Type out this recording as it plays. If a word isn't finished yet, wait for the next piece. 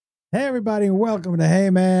Hey, everybody, and welcome to Hey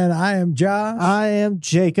Man. I am Josh. I am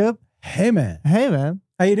Jacob. Hey Man. Hey, man.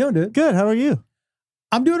 How you doing, dude? Good. How are you?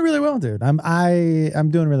 I'm doing really well, dude. I'm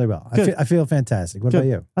doing really well. Good. I feel fantastic. What Good. about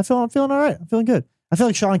you? I'm feeling all right. I'm feeling good. I feel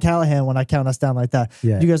like Sean Callahan when I count us down like that.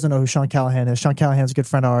 Yeah. You guys don't know who Sean Callahan is. Sean Callahan's a good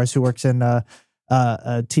friend of ours who works in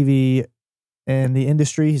TV in the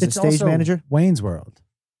industry. He's It's a stage also manager. Wayne's World.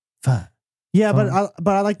 Fun. Yeah, Fun.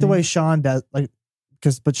 but I like the way Sean does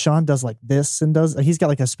but Sean does like this and he's got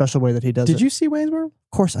like a special way that he does it. Did you see Wayne's World?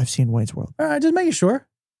 Of course I've seen Wayne's World. All right, just making sure.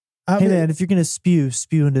 Hey man, if you're gonna spew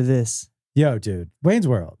into this. Yo, dude. Wayne's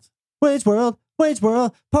World. Wayne's World,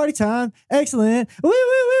 party time, excellent. Woo, woo,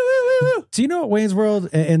 woo, woo, woo. Do you know what Wayne's World?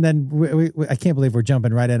 And then I can't believe we're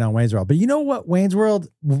jumping right in on Wayne's World. But you know what Wayne's World?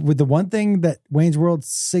 With the one thing that Wayne's World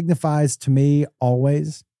signifies to me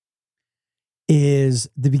always is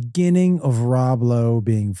the beginning of Rob Lowe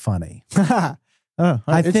being funny.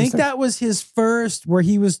 I think that was his first, where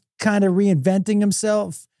he was kind of reinventing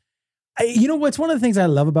himself. You know what's one of the things I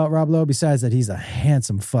love about Rob Lowe, besides that he's a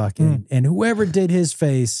handsome fuck, and whoever did his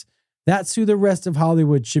face, that's who the rest of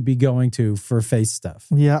Hollywood should be going to for face stuff.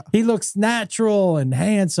 Yeah. He looks natural and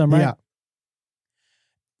handsome, right? Yeah.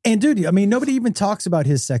 And dude, I mean, nobody even talks about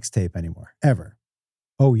his sex tape anymore, ever.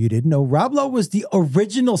 Oh, you didn't know? Rob Lowe was the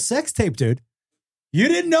original sex tape, dude. You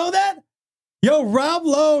didn't know that? Yo, Rob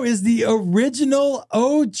Lowe is the original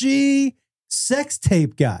OG sex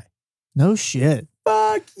tape guy. No shit.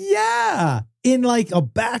 Fuck yeah. In like a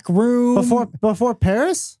back room. Before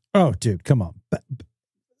Paris? Oh, dude, come on.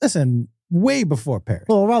 Listen, way before Paris.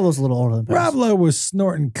 Well, Rob Lowe's a little older than Paris. Rob Lowe was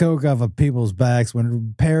snorting coke off of people's backs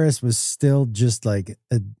when Paris was still just like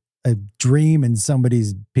a dream in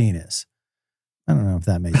somebody's penis. I don't know if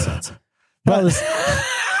that made sense. But was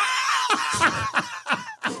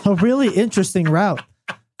a really interesting route.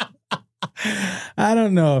 I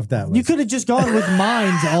don't know if that was. You could have just gone with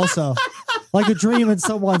minds also. Like a dream in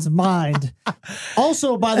someone's mind.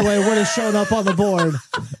 Also, by the way, would have shown up on the board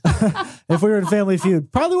if we were in Family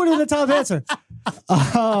Feud. Probably would have been the top answer.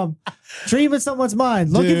 Dream in someone's mind.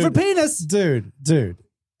 Looking for penis. Dude.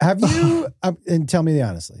 Have you, and tell me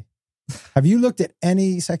honestly, have you looked at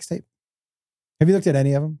any sex tape? Have you looked at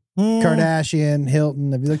any of them? Kardashian,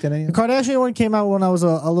 Hilton. Have you looked at any of The them? Kardashian one came out when I was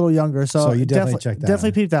a little younger. So you definitely checked that Definitely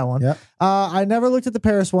out. peeped that one. Yep. I never looked at the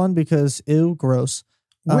Paris one because ew, gross.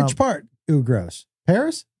 Which part? Ooh, gross.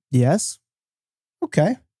 Paris? Yes.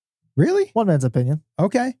 Okay. Really? One man's opinion.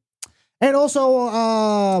 Okay. And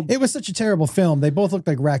also, It was such a terrible film. They both looked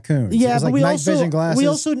like raccoons. yeah, it was but like night vision glasses. we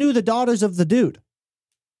also knew the daughters of the dude.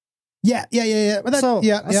 Yeah. But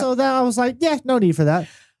So that I was like, yeah, no need for that.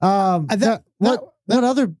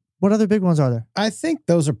 What other big ones are there? I think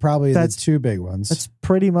those are probably the two big ones. That's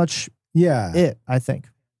pretty much it. I think.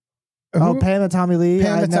 Pam and Tommy Lee.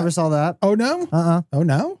 I never saw that. Oh no. Oh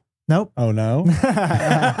no. Nope. Oh no.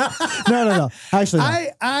 No. Actually,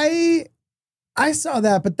 no. I saw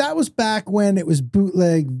that, but that was back when it was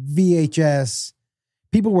bootleg VHS.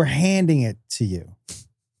 People were handing it to you.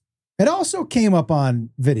 It also came up on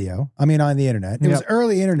video. I mean, on the internet. It was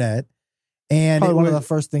early internet, and Probably it one was of the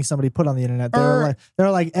first things somebody put on the internet. They're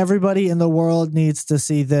like everybody in the world needs to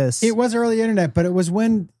see this. It was early internet, but it was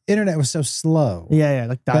when internet was so slow. Yeah,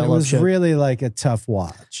 like But dial-up it was shit. really like a tough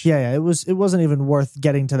watch. Yeah. It wasn't even worth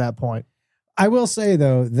getting to that point. I will say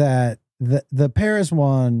though that the Paris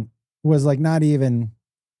one was like not even.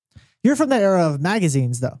 You're from that era of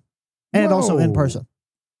magazines, though, and also in Whoa. person,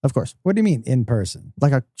 of course, What do you mean in person?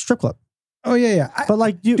 like a strip club. Oh yeah. But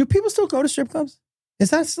like Do people still go to strip clubs? Is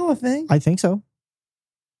that still a thing? I think so.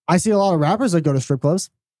 I see a lot of rappers that go to strip clubs.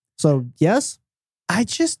 So yes, I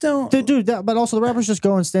just don't. dude. But also the rappers just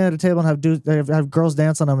go and stand at a table and have girls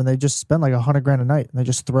dance on them, and they just spend like $100,000 a night, and they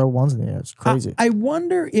just throw ones in the air. It's crazy. I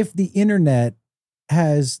wonder if the internet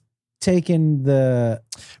has taken the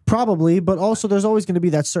Probably, but also there's always going to be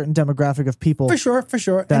that certain demographic of people. for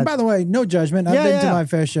sure. And by the way, no judgment. I've been to my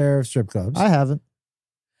fair share of strip clubs. I haven't.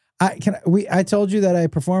 I told you that I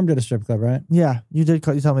performed at a strip club, right? Yeah, you did.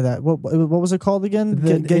 You tell me that. What was it called again?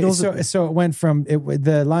 Giggles. So it went from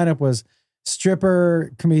the lineup was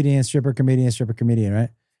stripper, comedian, right?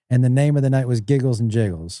 And the name of the night was Giggles and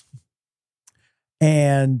Jiggles.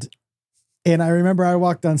 And I remember I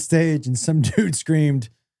walked on stage and some dude screamed,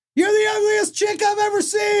 "You're the ugliest chick I've ever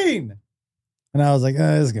seen!" And I was like,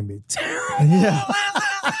 "This is gonna be terrible." Yeah,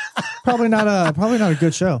 probably not a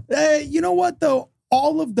good show. You know what though?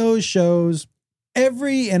 All of those shows,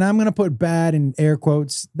 and I'm going to put bad in air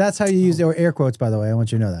quotes. That's how you use air quotes, by the way. I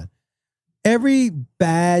want you to know that. Every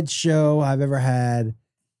bad show I've ever had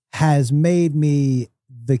has made me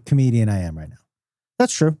the comedian I am right now.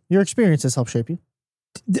 That's true. Your experiences help shape you.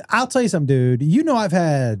 I'll tell you something, dude. You know I've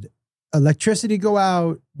had electricity go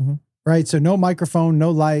out, right? So no microphone,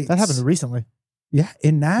 no lights. That happened recently. Yeah,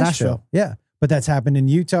 in Nashville. Yeah, but that's happened in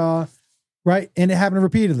Utah, right? And it happened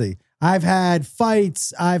repeatedly. I've had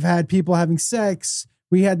fights. I've had people having sex.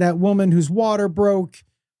 We had that woman whose water broke.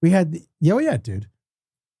 We had, yeah, dude.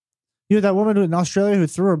 You had that woman in Australia who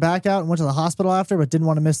threw her back out and went to the hospital after, but didn't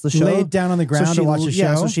want to miss the show. Laid down on the ground to watch the show.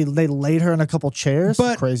 Yeah, so they laid her in a couple chairs.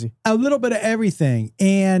 But crazy. A little bit of everything.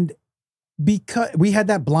 And because we had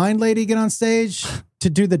that blind lady get on stage to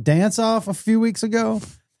do the dance off a few weeks ago,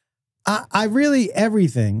 I really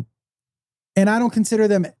everything. And I don't consider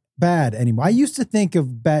them bad anymore. I used to think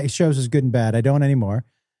of bad shows as good and bad. I don't anymore.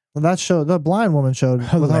 Well, that show, the blind woman show,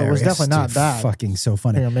 was definitely not bad. Fucking so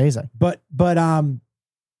funny. Amazing. But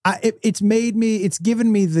it's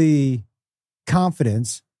given me the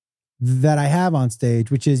confidence that I have on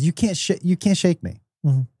stage, which is you can't shake me.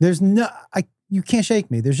 Mm-hmm. You can't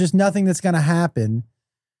shake me. There's just nothing that's going to happen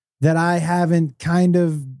that I haven't kind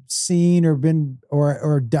of seen or been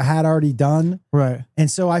or had already done. Right.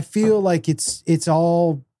 And so I feel like it's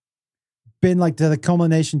all been like to the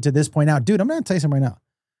culmination to this point now. Dude, I'm going to tell you something right now.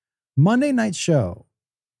 Monday night show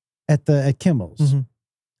at Kimmel's. Mm-hmm.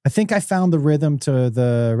 I think I found the rhythm to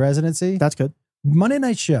the residency. That's good. Monday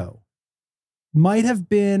night show might have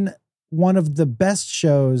been one of the best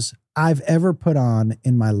shows I've ever put on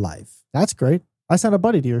in my life. That's great. I sent a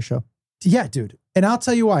buddy to your show. Yeah, dude. And I'll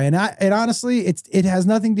tell you why. And honestly, it has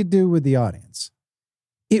nothing to do with the audience.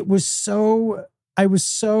 I was so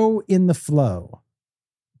in the flow,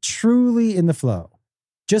 truly in the flow.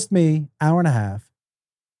 Just me, hour and a half,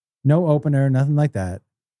 no opener, nothing like that.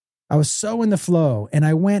 I was so in the flow, and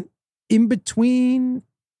I went in between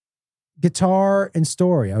guitar and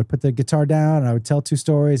story. I would put the guitar down and I would tell two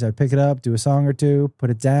stories. I would pick it up, do a song or two, put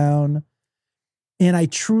it down. And I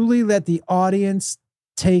truly let the audience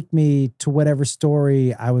take me to whatever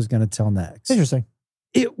story I was going to tell next. Interesting.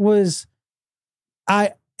 It was,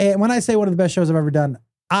 and when I say one of the best shows I've ever done,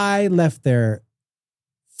 I left there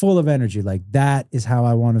full of energy. Like, that is how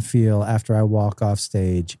I want to feel after I walk off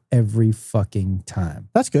stage every fucking time.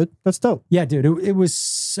 That's good. That's dope. Yeah, dude. It was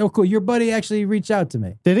so cool. Your buddy actually reached out to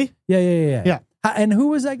me. Did he? Yeah. And who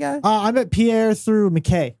was that guy? I met Pierre through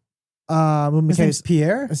McKay. His name's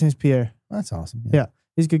Pierre? His name's Pierre. That's awesome. Yeah.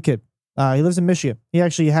 He's a good kid. He lives in Michigan. He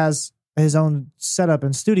actually has his own setup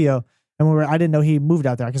and studio. And I didn't know he moved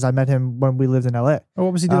out there because I met him when we lived in LA. Oh,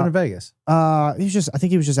 what was he doing in Vegas? I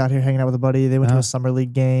think he was just out here hanging out with a buddy. They went to a summer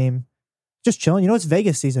league game, just chilling. You know, it's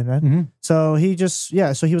Vegas season, man. Mm-hmm. So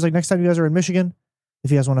so he was like, next time you guys are in Michigan,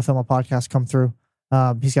 if you guys want to film a podcast, come through.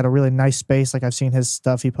 He's got a really nice space. Like, I've seen his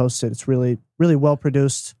stuff. He posted. It's really, really well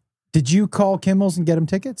produced. Did you call Kimmel's and get him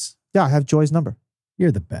tickets? Yeah, I have Joy's number.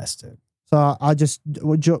 You're the best, dude. So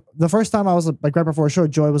the first time I was like right before a show,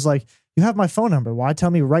 Joy was like, "You have my phone number. Why tell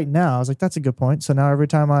me right now?" I was like, "That's a good point." So now every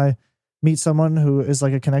time I meet someone who is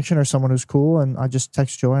like a connection or someone who's cool, and I just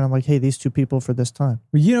text Joy and I'm like, "Hey, these two people for this time."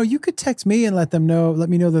 Well, you know, you could text me and let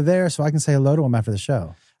me know they're there, so I can say hello to them after the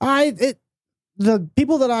show. The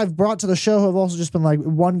people that I've brought to the show have also just been like,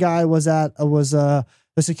 one guy was the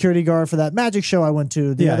security guard for that magic show I went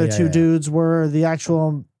to. The other two dudes were the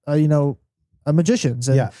actual magicians.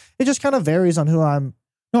 And it just kind of varies on who I'm.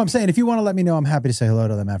 No, I'm saying if you want to let me know, I'm happy to say hello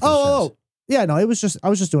to them after the show. Yeah, no, I was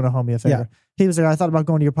just doing a homie a favor. Yeah. He was like, I thought about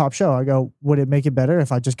going to your pop show. I go, would it make it better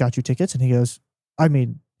if I just got you tickets? And he goes,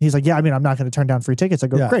 he's like, yeah, I'm not going to turn down free tickets. I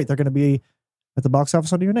go, great. They're going to be at the box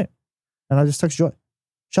office under your name. And I just text Joy.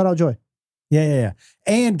 Shout out Joy. Yeah.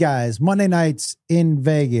 And guys, Monday nights in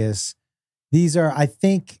Vegas, these are, I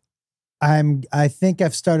think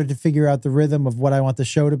I've started to figure out the rhythm of what I want the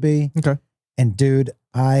show to be. Okay. And dude,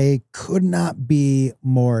 I could not be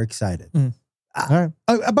more excited. All right.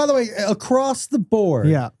 By the way, across the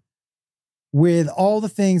board, with all the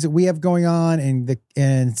things that we have going on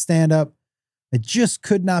and stand up, I just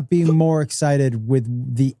could not be more excited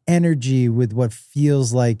with the energy, with what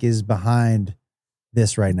feels like is behind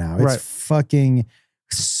this right now. It's fucking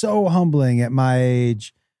so humbling at my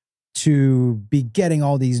age to be getting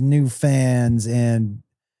all these new fans, and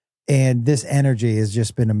this energy has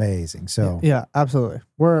just been amazing. So yeah, absolutely.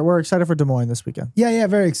 We're excited for Des Moines this weekend. Yeah,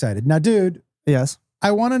 very excited. Now, dude. Yes.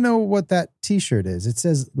 I want to know what that t-shirt is. It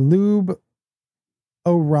says Lube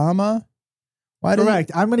Orama.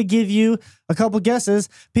 Correct. I'm going to give you a couple guesses.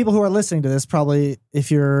 People who are listening to this, probably,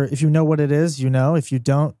 if you know what it is, you know. If you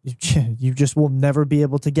don't, you just will never be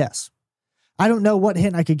able to guess. I don't know what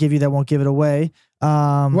hint I could give you that won't give it away.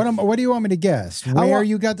 What do you want me to guess? Where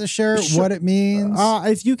you got the shirt? What it means?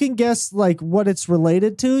 If you can guess, like, what it's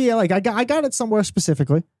related to, like I got it somewhere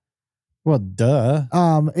specifically. Well, duh.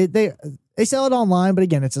 They sell it online, but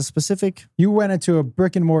again, it's a specific. You went into a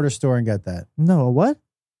brick and mortar store and got that. No, a what?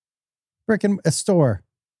 A store.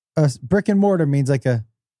 A brick and mortar means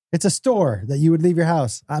it's a store that you would leave your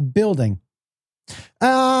house. A building.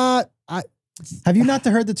 Have you not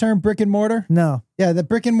heard the term brick and mortar? No. Yeah, the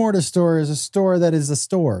brick and mortar store is a store that is a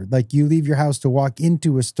store. Like you leave your house to walk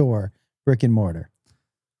into a store, brick and mortar.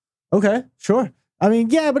 Okay, sure. I mean,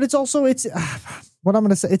 yeah, but it's also what I'm going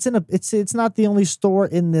to say. It's not the only store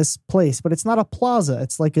in this place, but it's not a plaza.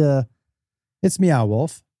 It's like It's Meow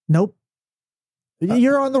Wolf. Nope.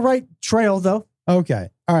 You're on the right trail though. Okay.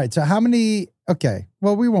 All right. So how many? Okay.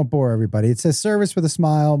 Well, we won't bore everybody. It says service with a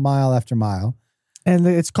smile, mile after mile. And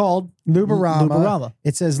it's called Luberama. Luberama.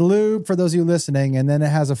 It says lube for those of you listening, and then it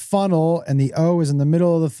has a funnel, and the O is in the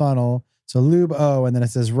middle of the funnel. So lube O, and then it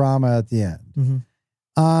says Rama at the end.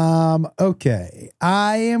 Mm-hmm. Okay.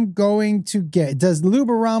 I am going to get. Does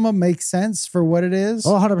Luberama make sense for what it is?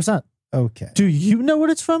 Oh, 100%. Okay. Do you know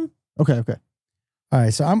what it's from? Okay. All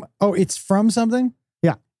right. So it's from something?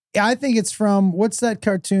 Yeah. I think it's from, what's that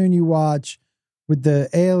cartoon you watch with the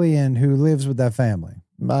alien who lives with that family?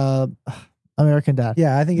 American Dad.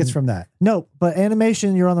 Yeah, I think it's from that. No, but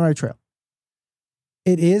animation, you're on the right trail.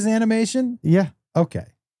 It is animation? Yeah. Okay.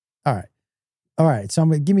 All right. So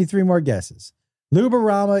give me 3 more guesses.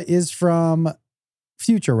 Luberama is from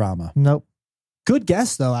Futurama. Nope. Good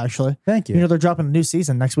guess, though, actually. Thank you. You know, they're dropping a new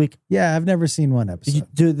season next week. Yeah, I've never seen one episode.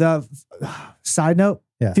 The side note,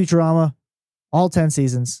 yeah. Futurama, all 10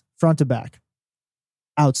 seasons, front to back.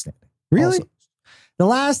 Outstanding. Really? Also, the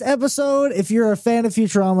last episode, if you're a fan of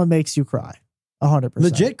Futurama, makes you cry. 100%.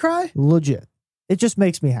 Legit cry? Legit. It just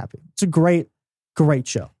makes me happy. It's a great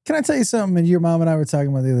show. Can I tell you something? And your mom and I were talking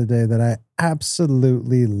about the other day that I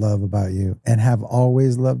absolutely love about you and have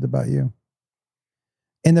always loved about you.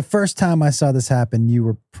 And the first time I saw this happen, you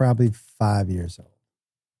were probably 5 years old.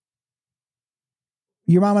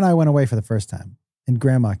 Your mom and I went away for the first time, and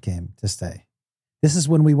Grandma came to stay. This is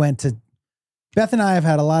when we went to... Beth and I have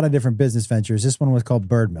had a lot of different business ventures. This one was called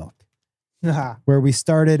Bird Milk, where we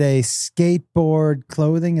started a skateboard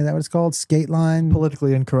clothing. Is that what it's called? Skate line?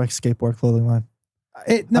 Politically incorrect skateboard clothing line.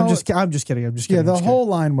 No, I'm just kidding. Yeah, the whole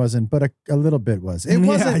line wasn't, but a little bit was. It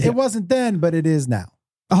wasn't. Yeah. It wasn't then, but it is now.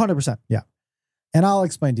 100%. Yeah, and I'll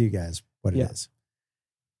explain to you guys what it is.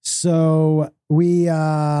 So we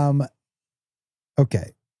okay.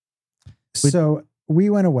 So we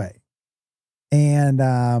went away, and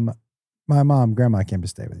my mom, Grandma, came to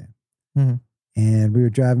stay with you. Mm-hmm. And we were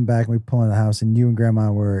driving back, and we pulled in the house, and you and Grandma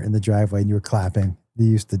were in the driveway, and you were clapping. You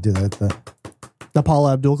used to do the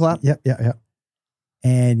Paula Abdul clap. Yep.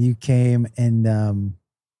 And you came, and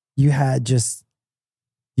you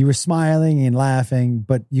were smiling and laughing,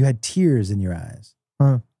 but you had tears in your eyes.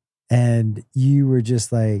 Huh. And you were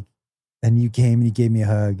just like, and you came and you gave me a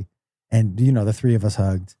hug, and the 3 of us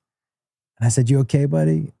hugged. And I said, "You okay,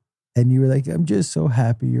 buddy?" And you were like, "I'm just so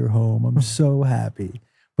happy you're home. I'm so happy."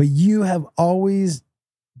 But you have always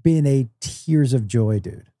been a tears of joy,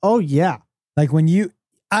 dude. Oh yeah. Like when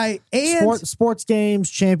sports games,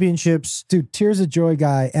 championships, dude, tears of joy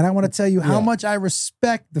guy. And I want to tell you how much I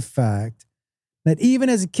respect the fact that even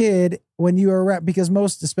as a kid, when you were around, because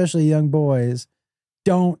most, especially young boys,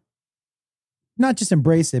 don't not just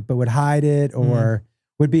embrace it, but would hide it or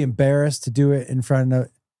would be embarrassed to do it in front of.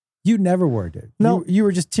 You never were, dude. No, you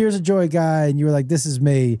were just tears of joy guy, and you were like, "This is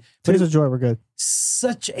me." Tears of joy were good.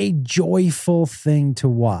 Such a joyful thing to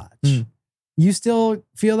watch. You still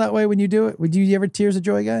feel that way when you do it? Would you ever tears of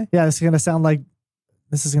joy guy? Yeah, this is gonna sound like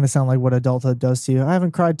what adulthood does to you. I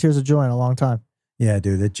haven't cried tears of joy in a long time. Yeah,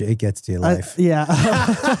 dude, it gets to your life. Yeah,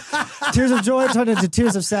 tears of joy turned into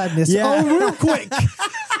tears of sadness. Yeah. Oh, real quick.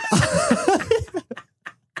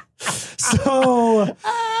 So,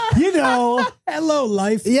 hello,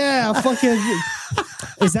 life. Yeah, fucking.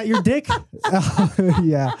 Is that your dick?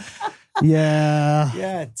 Yeah.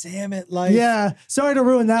 Yeah, damn it, life. Yeah, sorry to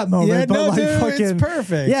ruin that moment. Yeah, but dude, fucking, it's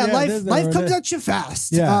perfect. Yeah, life comes at you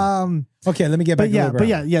fast. Yeah. Okay, let me get back to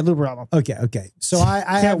Luberama. Luberama. Okay. So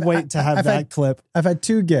I can't wait to have that clip. I've had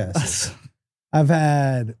 2 guests. I've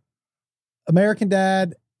had American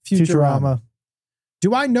Dad, Futurama.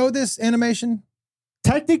 Do I know this animation?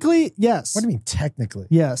 Technically, yes. What do you mean technically?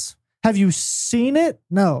 Yes. Have you seen it?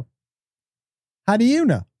 No. How do you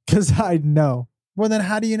know? Because I know. Well, then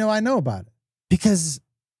how do you know I know about it? Because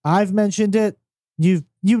I've mentioned it. You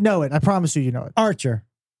know it. I promise you know it. Archer.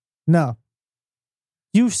 No.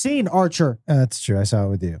 You've seen Archer. That's true. I saw it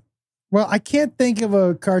with you. Well, I can't think of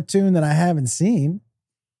a cartoon that I haven't seen.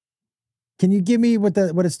 Can you give me what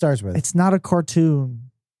it starts with? It's not a cartoon.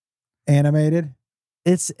 Animated?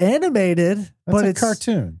 It's animated, but it's a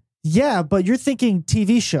cartoon. Yeah, but you're thinking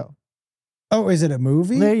TV show. Oh, is it a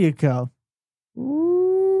movie? There you go.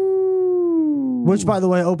 Ooh. Which, by the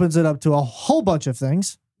way, opens it up to a whole bunch of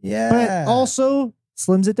things. Yeah. But also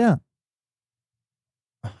slims it down.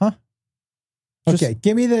 Huh? Okay,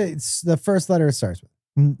 give me the first letter it starts with.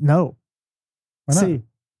 No. Why not? C.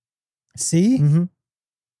 C? Mm-hmm.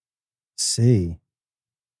 C.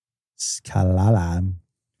 Skalala.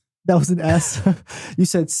 That was an S. You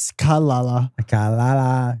said Skalala.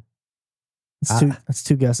 Kalala. That's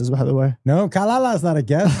two guesses, by the way. No, Kalala is not a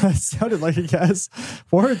guess. It sounded like a guess.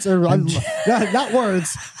 Words are not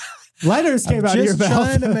words. Letters came out of your mouth. Just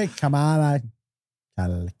trying to make Kamala. By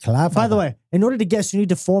the way, in order to guess, you need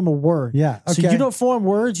to form a word. Yeah. Okay. So you don't form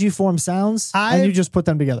words, you form sounds, and you just put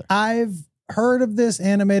them together. I've heard of this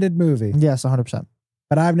animated movie. Yes, 100%.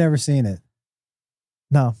 But I've never seen it.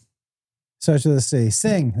 No. Starts with a C.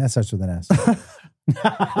 Sing. That starts with an S.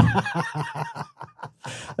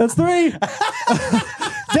 That's 3.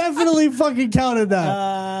 Definitely fucking counted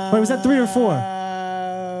that. Wait, was that 3 or 4?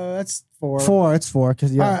 That's 4. 4. It's 4. All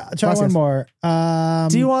right, I'll try one more.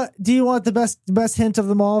 Do you want the best hint of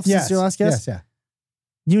them all since your last guess? Yes, yeah.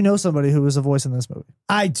 You know somebody who was a voice in this movie.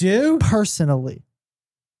 I do? Personally.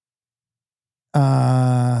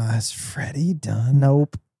 Has Freddie done?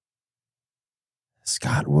 Nope.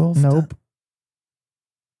 Scott Wolf? Nope.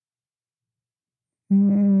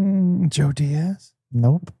 Joe Diaz?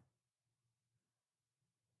 Nope.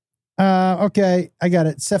 Okay, I got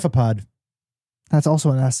it. Cephalopod. That's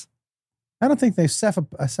also an S. I don't think they've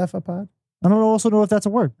cephalopod. I don't also know if that's a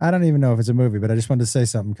word. I don't even know if it's a movie, but I just wanted to say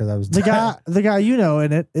something because I was the guy you know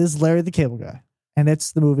in it is Larry the Cable Guy, and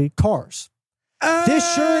it's the movie Cars.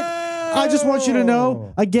 This shirt, I just want you to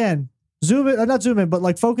know again. Not zoom in, but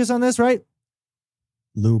like focus on this, right?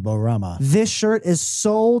 Luborama. This shirt is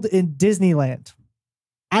sold in Disneyland.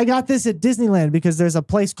 I got this at Disneyland because there's a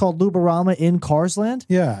place called Luborama in Carsland.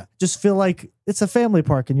 Yeah. Just feel like it's a family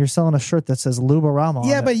park and you're selling a shirt that says Luborama.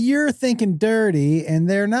 Yeah, but you're thinking dirty and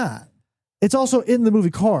they're not. It's also in the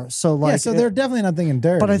movie Cars. So like, so they're definitely not thinking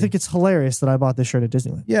dirty. But I think it's hilarious that I bought this shirt at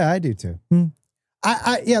Disneyland. Yeah, I do too.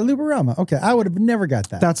 Yeah, Luborama. Okay. I would have never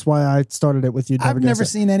got that. That's why I started it with you. I've never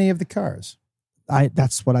seen any of the cars.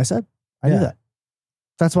 That's what I said. I knew that.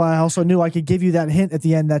 That's why I also knew I could give you that hint at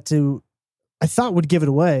the end I thought would give it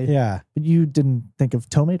away. Yeah. But you didn't think of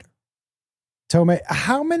Tomater.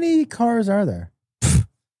 How many cars are there?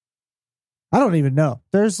 I don't even know.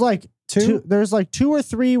 There's like two. There's like 2 or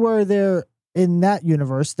 3 where they're in that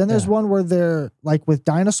universe. Then there's one where they're like with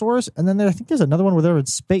dinosaurs. And then I think there's another one where they're in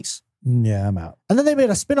space. Yeah, I'm out. And then they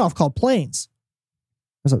made a spinoff called Planes.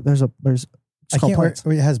 It's called Planes.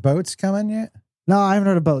 It has boats coming yet? No, I haven't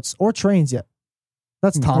heard of boats or trains yet.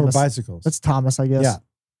 That's Thomas. Or bicycles. That's Thomas, I guess. Yeah.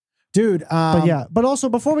 Dude, but also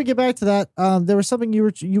before we get back to that, there was something you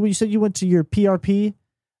said you went to your PRP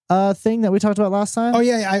thing that we talked about last time. Oh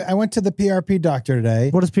yeah, I went to the PRP doctor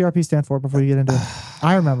today. What does PRP stand for before you get into it?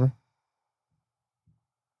 I remember.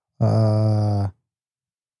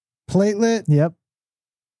 Platelet. Yep.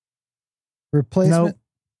 Replacement.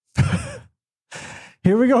 Nope.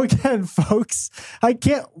 Here we go again, folks. I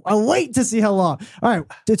wait to see how long. All right,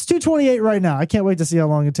 it's 2:28 right now. I can't wait to see how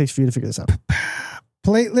long it takes for you to figure this out.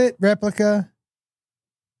 Platelet replica.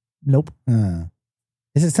 Nope.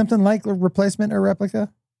 Is it something like replacement or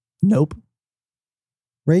replica? Nope.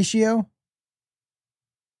 Ratio.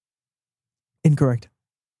 Incorrect.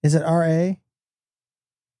 Is it RA?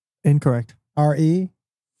 Incorrect. RE?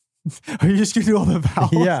 Are you just going to do all the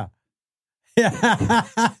vowels? Yeah. Yeah.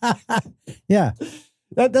 Yeah.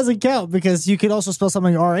 That doesn't count because you could also spell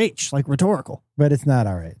something RH, like rhetorical. But it's not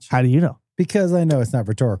RH. How do you know? Because I know it's not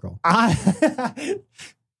rhetorical.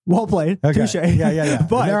 Well played. Okay. Touche. Yeah.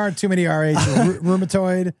 But there aren't too many RH.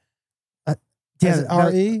 Rheumatoid. Is it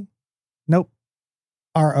RE? Nope.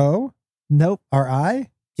 RO? Nope. RI?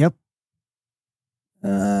 Yep.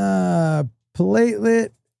 Platelet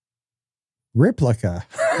replica.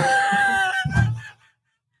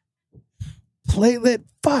 Platelet.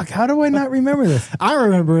 Fuck. How do I not remember this? I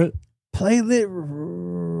remember it. Platelet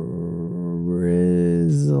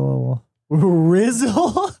rizzle.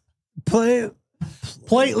 Rizzle? Platelet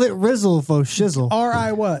Rizzle for shizzle.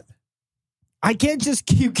 RI what? I can't just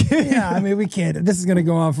keep kidding. Yeah, I mean, we can't. This is going to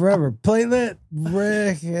go on forever. Platelet.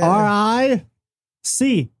 RIC.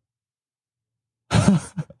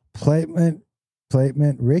 Platelet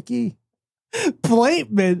Ricky.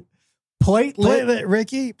 Platelet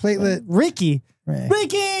Ricky. Platelet Ricky.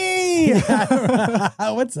 Ricky.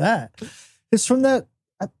 What's that? It's from that.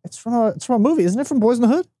 It's from a movie, isn't it? From Boys in the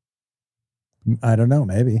Hood. I don't know.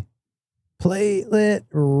 Maybe. Platelet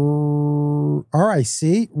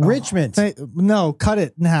RIC Richmond. No, cut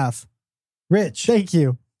it in half. Rich. Thank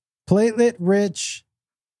you. platelet rich,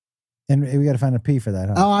 and we got to find a P for that,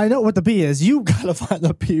 huh? Oh, I know what the P is. You got to find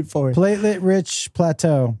the P for it. Platelet rich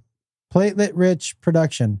plateau. Platelet rich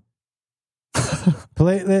production.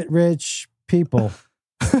 Platelet rich people.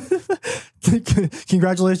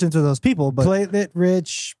 Congratulations to those people, but Platelet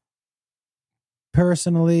rich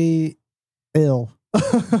personally ill.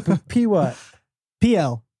 P what?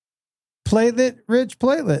 PL. Platelet rich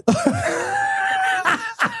platelet.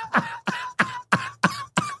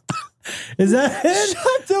 Is that it?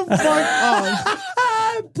 Shut the fuck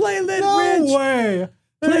up. Platelet rich. No way.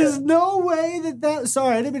 There's no way that.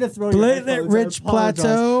 Sorry, I didn't mean to throw you. Platelet rich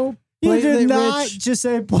plateau. You did not rich. just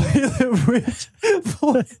say platelet rich.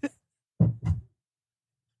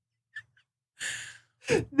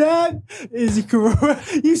 That is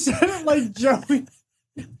correct. You said it like Joey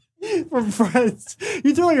from Friends.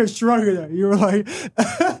 You threw like a shrug in there. You were like,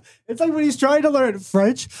 it's like when he's trying to learn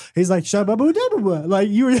French, he's like, shababu dababu. Like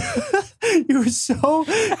you were so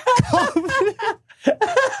confident.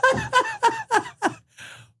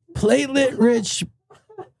 Platelet rich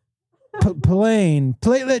plane.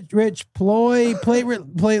 Platelet rich ploy.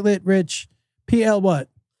 Platelet rich PL what?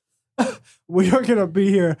 We are going to be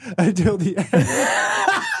here until the end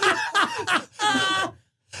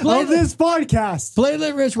of this podcast.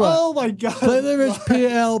 Platelet rich what? Oh my God. Platelet rich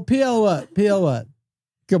PL what? PL what?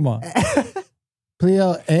 Come on.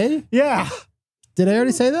 PLA? Yeah. Did I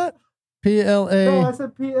already say that? PLA. No, I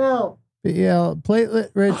said PL. PL. Platelet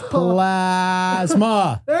rich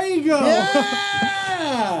plasma. There you go.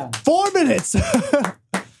 Yeah! 4 minutes.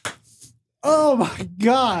 Oh my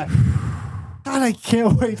God. God, I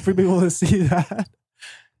can't wait for people to see that.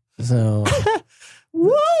 So,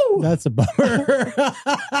 woo! That's a bummer.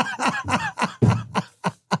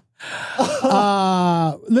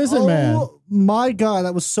 Listen, man. Oh my God,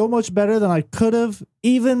 that was so much better than I could have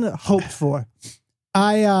even hoped for.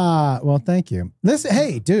 Well, thank you. Listen,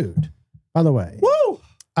 hey, dude. By the way, woo!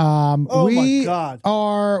 Oh my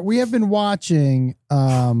God. We have been watching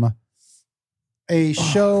a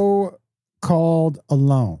show called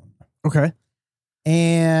Alone. Okay.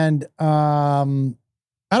 And I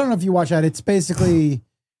don't know if you watch that. It's basically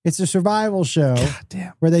it's a survival show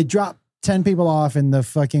where they drop 10 people off in the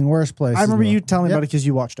fucking worst place. I remember you telling me about it because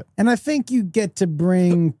you watched it. And I think you get to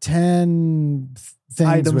bring 10 things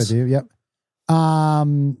items with you. Yep.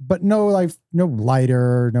 But no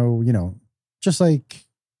lighter, no, just like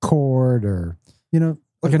cord or,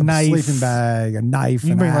 like a knife, sleeping bag, a knife. You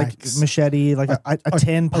can bring axe, like machete, like a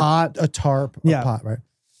tin pot, a tarp, yeah. a pot, right?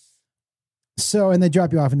 So, and they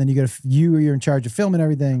drop you off, and then you're in charge of filming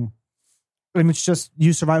everything. And it's just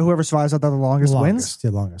you survive. Whoever survives out there the longest wins.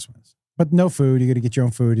 The longest wins. But no food. You got to get your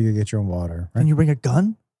own food. You got to get your own water. Right? Can you bring a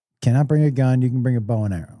gun? Cannot bring a gun. You can bring a bow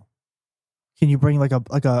and arrow. Can you bring like a?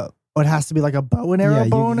 It has to be like a bow and arrow. Yeah,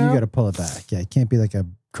 bow and arrow. You got to pull it back. Yeah, it can't be like a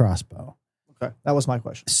crossbow. Okay, that was my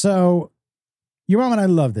question. So, your mom and I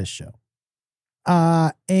love this show,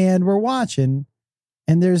 and we're watching,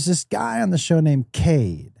 and there's this guy on the show named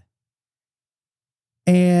Cade.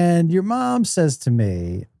 And your mom says to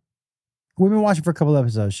me, we've been watching for a couple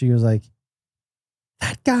episodes. She was like,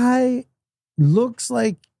 that guy looks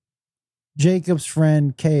like Jacob's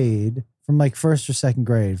friend Cade from like first or second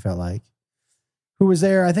grade, felt like, who was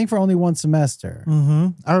there, I think, for only one semester. Mm-hmm.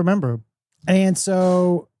 I remember. And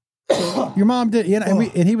so your mom did,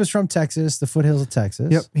 and he was from Texas, the foothills of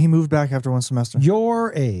Texas. Yep. He moved back after one semester.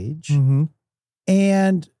 Your age. Mm-hmm.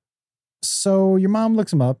 And so your mom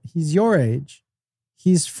looks him up. He's your age.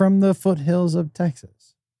 He's from the foothills of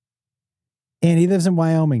Texas. And he lives in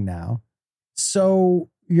Wyoming now. So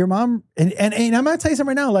your mom, and I'm going to tell you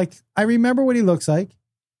something right now. Like, I remember what he looks like.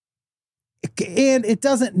 And it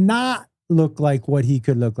doesn't not look like what he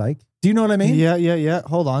could look like. Do you know what I mean? Yeah.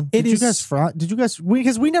 Hold on. Did you guys,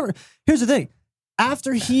 because we never, here's the thing.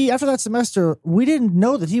 After that semester, we didn't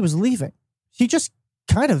know that he was leaving. He just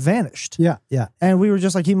kind of vanished. Yeah. And we were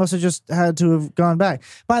just like, he must have just had to have gone back.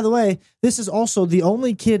 By the way, this is also the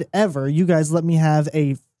only kid ever you guys let me have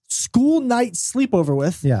a school night sleepover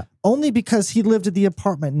with. Yeah. Only because he lived at the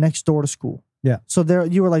apartment next door to school. Yeah. So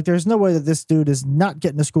you were like, there's no way that this dude is not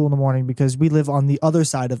getting to school in the morning because we live on the other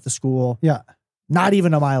side of the school. Yeah. Not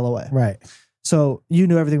even a mile away. Right. So you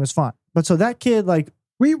knew everything was fine. But so that kid, like,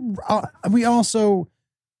 we also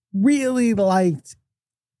really liked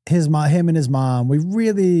him and his mom. We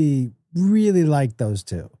really, really liked those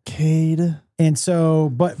two. Cade. And so,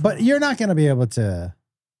 but you're not going to be able to.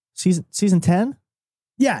 Season 10?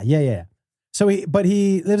 Yeah. So he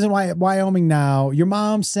lives in Wyoming now. Your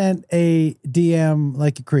mom sent a DM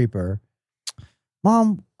like a creeper.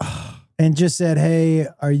 Mom. And just said, hey,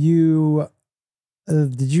 are you,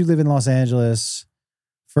 did you live in Los Angeles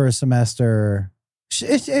for a semester.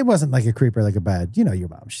 It wasn't like a creeper, like a bad. You know your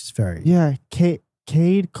mom. She's very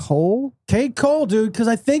Cade Cole. Cade Cole, dude. Because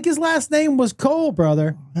I think his last name was Cole,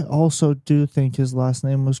 brother. I also do think his last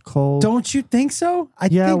name was Cole. Don't you think so? Why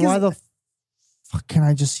the fuck can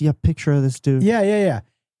I just see a picture of this dude? Yeah.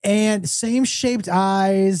 And same shaped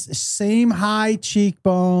eyes, same high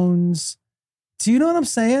cheekbones. Do you know what I'm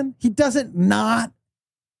saying? He doesn't not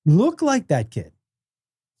look like that kid.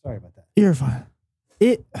 Sorry about that. You're fine.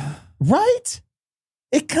 Right?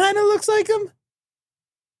 It kind of looks like him.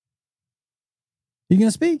 You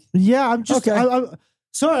gonna speak? Yeah, I'm just. Okay. I'm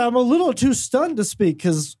sorry, I'm a little too stunned to speak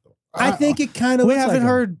because I think it kind of. We haven't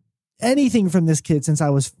heard anything from this kid since I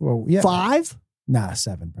was 5. Nah,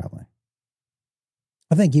 7 probably.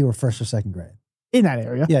 I think you were 1st or 2nd grade in that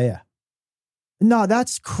area. Yeah. No,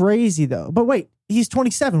 that's crazy though. But wait, he's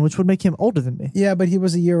 27, which would make him older than me. Yeah, but he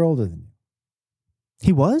was a year older than you.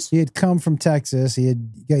 He was? He had come from Texas. He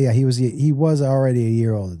was already a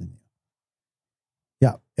year older than you.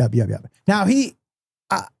 Yep. Now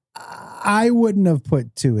I wouldn't have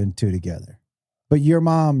put 2 and 2 together, but your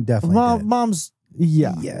mom definitely did. Mom's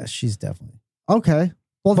yeah, she's definitely okay.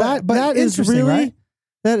 Well, but that is really right?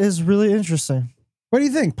 That is really interesting. What do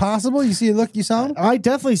you think? Possible? You see a look? You saw him? I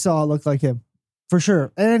definitely saw it look like him for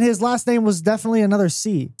sure, and his last name was definitely another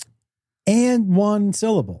C and 1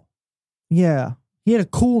 syllable. Yeah. He had a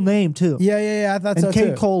cool name too. Yeah. I thought so too. And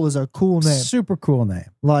Cade Cole is a cool name. Super cool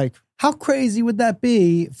name. Like, how crazy would that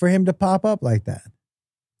be for him to pop up like that?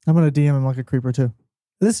 I'm going to DM him like a creeper too.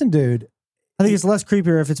 Listen, dude. I think it's less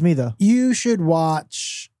creepier if it's me though. You should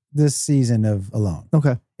watch this season of Alone.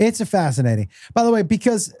 Okay. It's fascinating. By the way,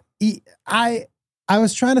 because I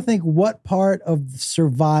was trying to think what part of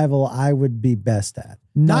survival I would be best at.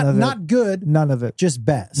 Not good. None of it. Just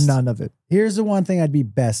best. None of it. Here's the one thing I'd be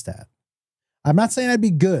best at. I'm not saying I'd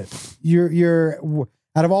be good. You're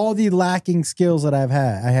out of all the lacking skills that I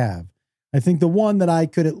have. I think the one that I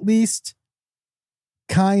could at least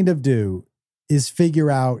kind of do is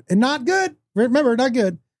figure out, and not good. Remember, not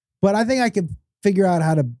good, but I think I could figure out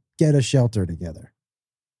how to get a shelter together.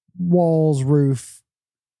 Walls, roof,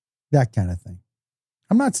 that kind of thing.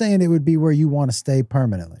 I'm not saying it would be where you want to stay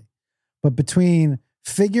permanently, but between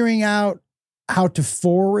figuring out how to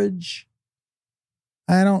forage,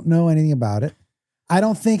 I don't know anything about it. I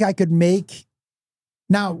don't think I could make.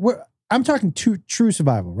 Now I'm talking true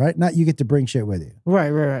survival, right? Not you get to bring shit with you.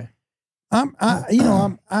 Right.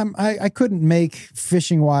 I couldn't make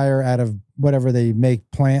fishing wire out of whatever they make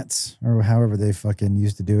plants or however they fucking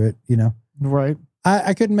used to do it. You know, right?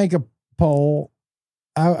 I couldn't make a pole.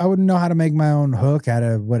 I wouldn't know how to make my own hook out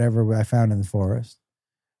of whatever I found in the forest.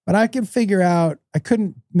 But I could figure out. I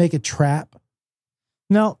couldn't make a trap.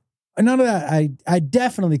 No. None of that. I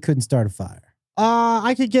definitely couldn't start a fire.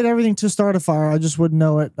 I could get everything to start a fire. I just wouldn't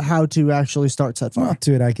know how to actually start said fire. Well,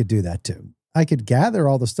 dude, I could do that too. I could gather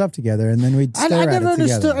all the stuff together and then we'd stare at it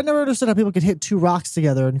together. I never understood how people could hit 2 rocks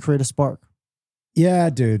together and create a spark. Yeah,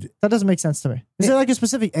 dude. That doesn't make sense to me. Is there like a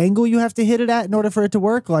specific angle you have to hit it at in order for it to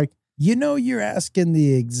work? Like, you're asking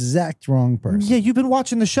the exact wrong person. Yeah, you've been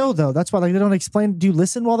watching the show though. That's why they don't explain. Do you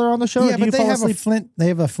listen while they're on the show? Yeah, but they have a flint. They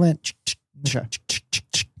have a flint. Okay.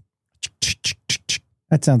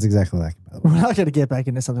 That sounds exactly like it, by the way. We're not going to get back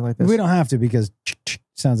into something like this. We don't have to because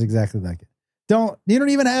sounds exactly like it. You don't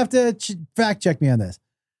even have to fact check me on this.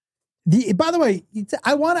 By the way,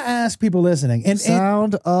 I want to ask people listening.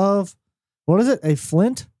 Sound of, what is it? A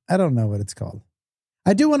flint? I don't know what it's called.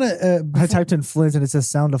 I do want to. I typed in flint and it says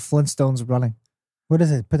sound of Flintstones running. What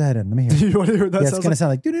is it? Put that in. Let me hear it. You want to hear that? Yeah, it's going to sound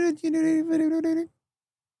like.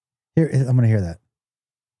 Here, I'm going to hear that.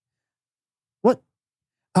 What?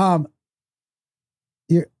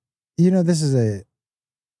 This is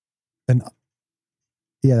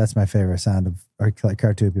that's my favorite sound of like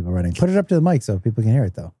cartoon people running. Put it up to the mic so people can hear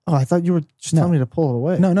it though. Oh, I thought you were just telling me to pull it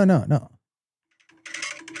away. No.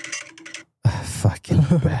 Fucking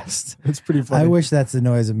best. It's pretty funny. I wish that's the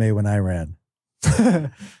noise it made when I ran.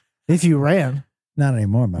 If you ran. Not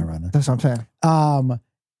anymore, am I running? That's what I'm saying.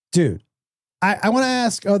 Dude, I want to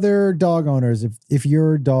ask other dog owners if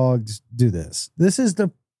your dogs do this. This is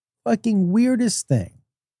the fucking weirdest thing.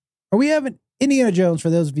 Or we haven't, Indiana Jones, for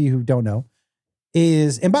those of you who don't know,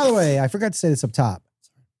 and by the way, I forgot to say this up top.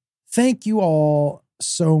 Thank you all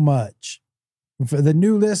so much for the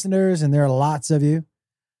new listeners, and there are lots of you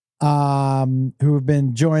who have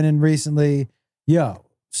been joining recently. Yo,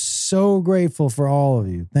 so grateful for all of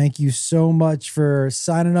you. Thank you so much for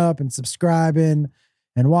signing up and subscribing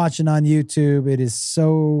and watching on YouTube. It is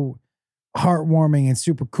so heartwarming and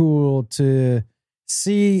super cool to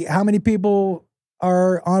see how many people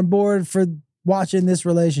are on board for watching this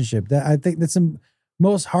relationship. That I think that's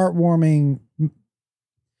most heartwarming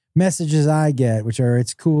messages I get, which are,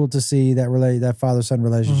 it's cool to see that father-son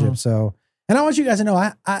relationship. So, and I want you guys to know,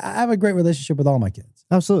 I have a great relationship with all my kids.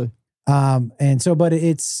 Absolutely. And so, but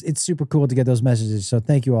it's super cool to get those messages. So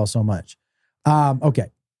thank you all so much.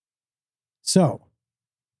 Okay. So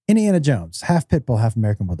Indiana Jones, half pit bull, half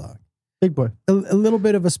American bulldog. Big boy. A little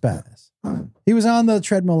bit of a spaz. He was on the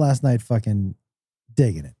treadmill last night, fucking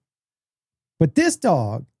digging it. But this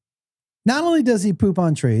dog, not only does he poop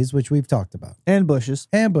on trees, which we've talked about, and bushes,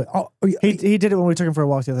 he did it when we took him for a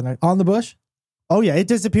walk the other night. On the bush? Oh yeah, it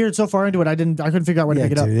disappeared so far into it. I couldn't figure out where to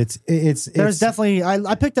pick it up. There's definitely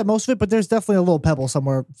I picked up most of it, but there's definitely a little pebble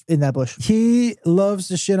somewhere in that bush. He loves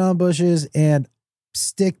to shit on bushes and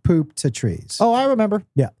stick poop to trees. Oh, I remember.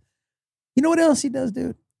 Yeah. You know what else he does,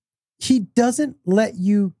 dude? He doesn't let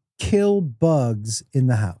you kill bugs in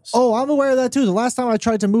the house. Oh, I'm aware of that too. The last time I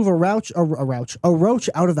tried to move a roach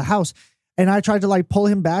out of the house, and I tried to like pull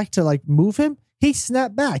him back to like move him, he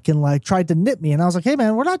snapped back and like tried to nip me, and I was like, "Hey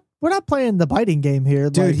man, we're not playing the biting game here,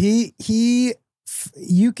 dude." Like,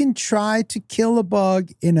 you can try to kill a bug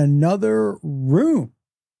in another room,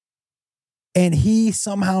 and he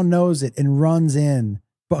somehow knows it and runs in,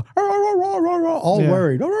 but all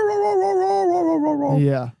worried.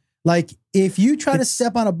 Yeah. Like if you try to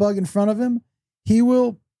step on a bug in front of him, he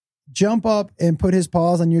will jump up and put his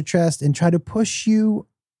paws on your chest and try to push you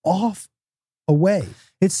off away.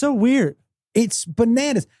 It's so weird. It's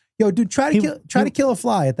bananas. Yo, dude, try to kill a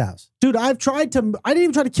fly at the house. Dude, I didn't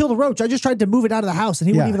even try to kill the roach. I just tried to move it out of the house, and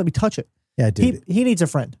he wouldn't even let me touch it. Yeah, dude. He needs a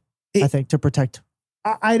friend, I think, to protect.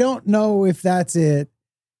 I don't know if that's it.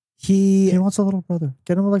 He wants a little brother.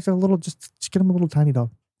 Get him like a little, just get him a little tiny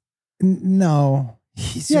dog. No.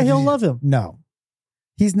 He'll love him. No.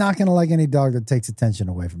 He's not going to like any dog that takes attention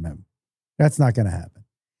away from him. That's not going to happen.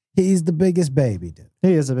 He's the biggest baby, dude.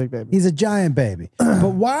 He is a big baby. He's a giant baby.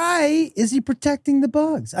 But why is he protecting the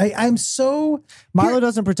bugs? I'm so... Milo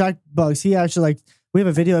doesn't protect bugs. He actually, we have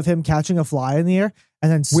a video of him catching a fly in the air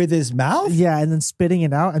and then... With his mouth? Yeah, and then spitting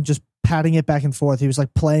it out and just patting it back and forth. He was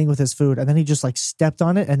like playing with his food, and then he just like stepped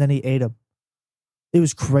on it, and then he ate him. It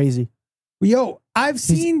was crazy. Yo, I've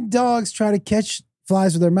seen dogs try to catch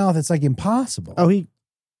flies with their mouth. It's like impossible. Oh, he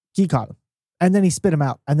caught him, and then he spit him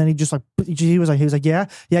out, and then he just like he was like, yeah,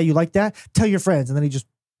 you like that? Tell your friends, and then he just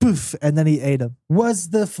poof, and then he ate him. Was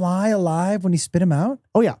the fly alive when he spit him out?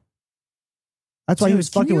 Oh yeah, that's why he was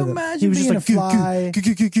fucking with it. He was just like fly,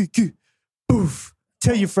 poof.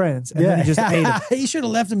 Tell your friends, and then he just ate him. He should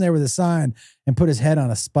have left him there with a sign and put his head on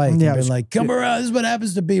a spike and been like, "Come around. This is what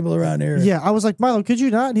happens to people around here." Yeah, I was like, Milo, could you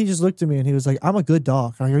not? And he just looked at me and he was like, "I'm a good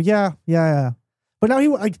dog." And I go, yeah. But now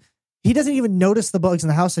he doesn't even notice the bugs in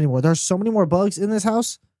the house anymore. There's so many more bugs in this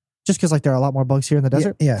house, just because there are a lot more bugs here in the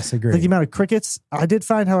desert. Yes, agree. Like the amount of crickets. I did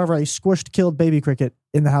find, however, a killed baby cricket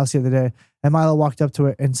in the house the other day, and Milo walked up to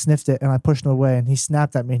it and sniffed it, and I pushed him away, and he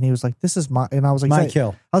snapped at me, and he was like, "This is my," and I was like, "My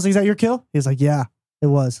kill." I was like, "Is that your kill?" He was like, "Yeah." It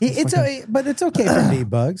was. But it's okay for me to eat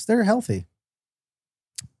bugs. They're healthy.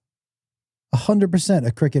 100%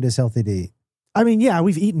 a cricket is healthy to eat. I mean, yeah,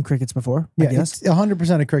 we've eaten crickets before. Yeah, I guess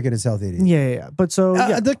 100% a cricket is healthy to eat. Yeah. But so,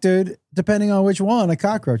 look, dude, depending on which one, a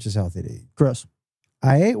cockroach is healthy to eat. Gross.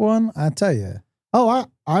 I ate one. I tell you. Oh,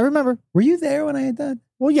 I remember. Were you there when I ate that?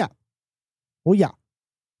 Well, yeah.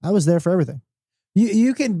 I was there for everything.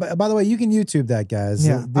 You can, by the way, you can YouTube that, guys.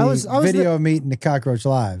 Yeah, I was video of me eating the cockroach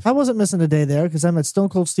live. I wasn't missing a day there because I met Stone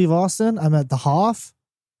Cold Steve Austin. I met the Hoff.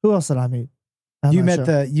 Who else did I meet? You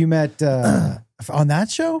met on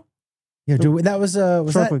that show? Yeah, dude, that was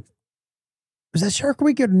Shark Week. Was that Shark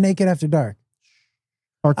Week or Naked After Dark?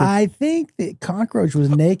 I think the cockroach was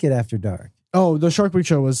Naked After Dark. Oh, the Shark Week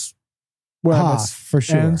show was Hoff, for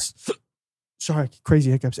sure. Sorry,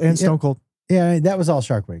 crazy hiccups. And Stone Cold. Yeah, that was all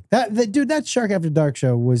Shark Week. That Shark After Dark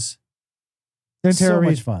show was so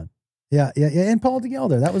much fun. Yeah. And Paul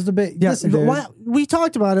DeGelder. That was the big. Yeah, listen, we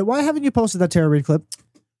talked about it. Why haven't you posted that Tara Reid clip?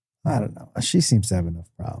 I don't know. She seems to have enough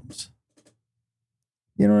problems.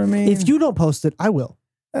 You know what I mean? If you don't post it, I will.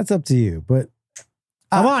 That's up to you. But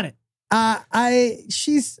I'm on it. The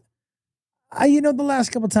last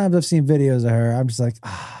couple times I've seen videos of her, I'm just like,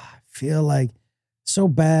 I feel like so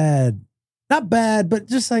bad. Not bad, but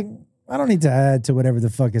just like, I don't need to add to whatever the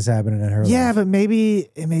fuck is happening in her life. Yeah, but maybe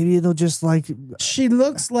it'll just like... She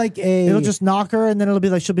looks like it'll just knock her, and then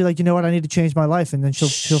she'll be like, you know what, I need to change my life, and then she'll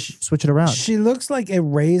switch it around. She looks like a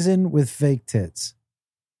raisin with fake tits.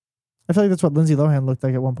 I feel like that's what Lindsay Lohan looked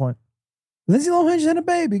like at one point. Lindsay Lohan just had a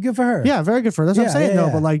baby. Good for her. Yeah, very good for her. That's what I'm saying, though.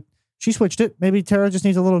 But like, she switched it. Maybe Tara just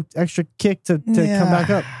needs a little extra kick to come back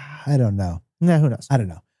up. I don't know. Nah, who knows? I don't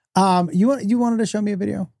know. You wanted to show me a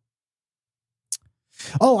video?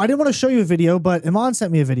 Oh, I didn't want to show you a video, but Maaan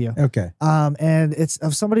sent me a video. Okay. And it's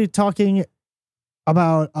of somebody talking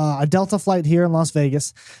about a Delta flight here in Las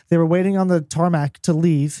Vegas. They were waiting on the tarmac to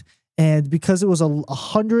leave, and because it was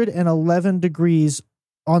 111 degrees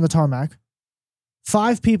on the tarmac,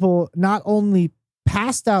 5 people not only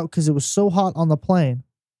passed out because it was so hot on the plane,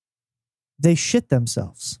 they shit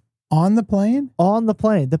themselves. On the plane? On the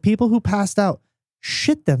plane. The people who passed out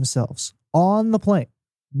shit themselves on the plane.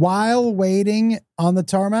 While waiting on the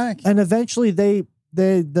tarmac? And eventually you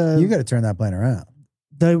got to turn that plane around.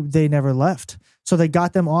 They never left. So they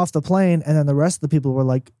got them off the plane, and then the rest of the people were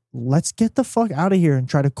like, let's get the fuck out of here and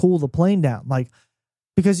try to cool the plane down. Like,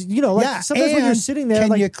 because, sometimes when you're sitting there,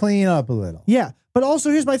 can you clean up a little? Yeah. But also,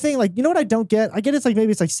 here's my thing. Like, you know what I don't get? I get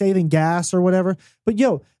maybe it's like saving gas or whatever. But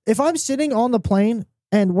if I'm sitting on the plane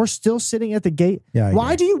and we're still sitting at the gate,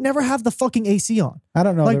 why do you never have the fucking AC on? I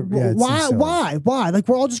don't know. Like, why? Like,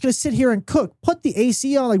 we're all just going to sit here and cook. Put the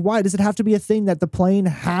AC on. Like, why? Does it have to be a thing that the plane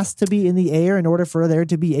has to be in the air in order for there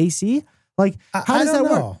to be AC? Like, how does that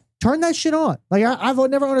work? Turn that shit on. Like, I've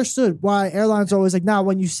never understood why airlines are always like, nah,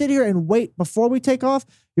 when you sit here and wait before we take off,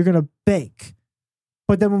 you're going to bake.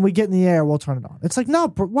 But then when we get in the air, we'll turn it on. It's like, no,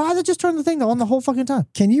 why they just turn the thing on the whole fucking time?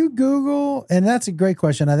 Can you Google, and that's a great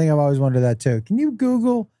question. I think I've always wondered that too. Can you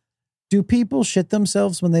Google, do people shit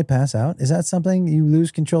themselves when they pass out? Is that something you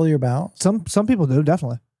lose control of your bowels? Some people do,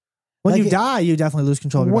 definitely. When you die, you definitely lose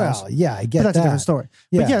control of your bowels. Well, yeah, I get that. But that's a different story.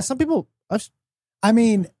 Yeah. But yeah, some people... I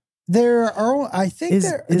mean, there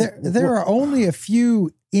are only a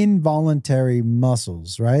few involuntary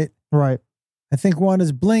muscles, right? Right. I think one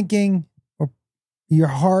is blinking. Your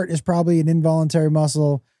heart is probably an involuntary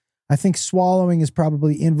muscle. I think swallowing is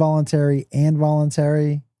probably involuntary and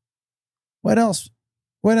voluntary. What else?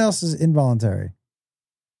 What else is involuntary?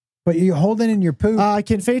 But you hold it in your poop.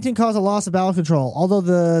 Can fainting cause a loss of bowel control? Although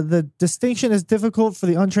the distinction is difficult for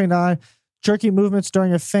the untrained eye, jerky movements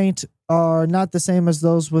during a faint are not the same as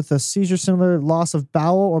those with a seizure. Similar loss of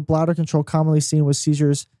bowel or bladder control commonly seen with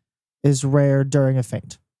seizures is rare during a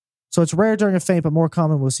faint. So it's rare during a faint, but more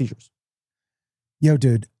common with seizures. Yo,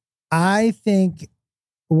 dude, I think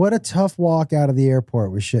what a tough walk out of the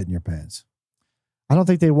airport with shit in your pants. I don't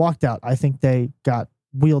think they walked out. I think they got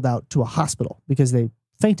wheeled out to a hospital because they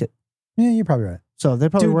fainted. Yeah, you're probably right. So they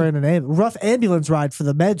probably were in a rough ambulance ride for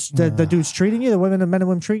the meds. The dudes treating you, the men and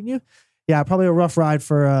women treating you. Yeah, probably a rough ride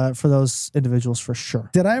for those individuals for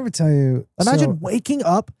sure. Did I ever tell you? Imagine waking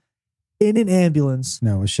up in an ambulance.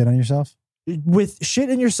 No, with shit on yourself. With shit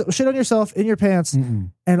on yourself in your pants. Mm-mm.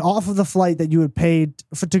 And off of the flight that you had paid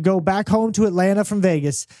to go back home to Atlanta from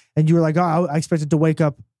Vegas, and you were like, "Oh, I expected to wake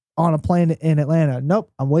up on a plane in Atlanta."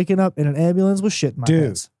 Nope, I'm waking up in an ambulance with shit in my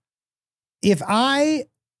pants. If I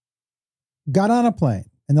got on a plane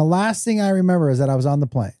and the last thing I remember is that I was on the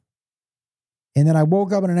plane, and then I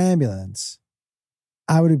woke up in an ambulance,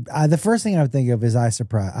 the first thing I would think of is I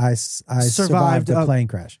survived a plane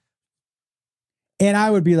crash, and I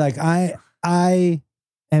would be like, I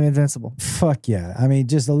am invincible. Fuck yeah. I mean,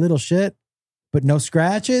 just a little shit, but no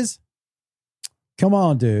scratches. Come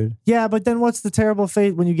on, dude. Yeah, but then what's the terrible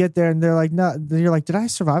fate when you get there and they're like, no, you're like, did I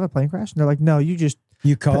survive a plane crash? And they're like, no, you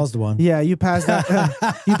caused one. Yeah, you passed out.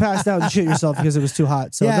 You passed out and shit yourself because it was too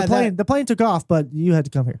hot. So yeah, the plane took off, but you had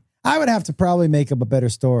to come here. I would have to probably make up a better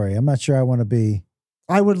story. I'm not sure I want to be.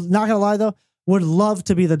 I would, not gonna lie though, would love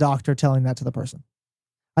to be the doctor telling that to the person.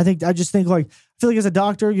 I just think like, I feel like as a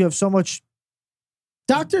doctor, you have so much.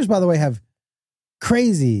 Doctors, by the way, have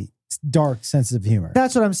crazy dark sense of humor.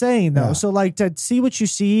 That's what I'm saying though. Yeah. So like to see what you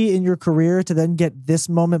see in your career to then get this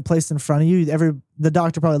moment placed in front of you, the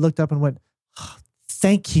doctor probably looked up and went, oh,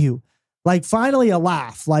 thank you. Like finally a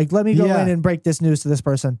laugh. Like let me go in and break this news to this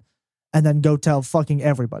person and then go tell fucking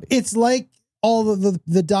everybody. It's like all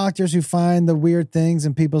the doctors who find the weird things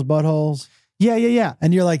in people's buttholes. Yeah.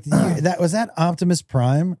 And you're like, was that Optimus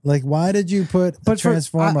Prime? Like, why did you put a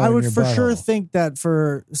transformer I would in your for butthole? sure think that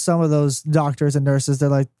for some of those doctors and nurses, they're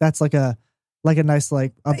like, that's like a nice,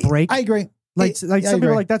 like a break. I agree. Like some people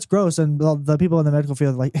are like, that's gross. And the people in the medical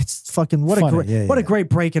field are like, it's fucking, a great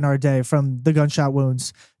break in our day from the gunshot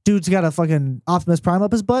wounds. Dude's got a fucking Optimus Prime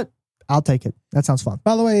up his butt. I'll take it. That sounds fun.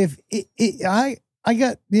 By the way, if I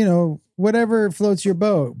got, whatever floats your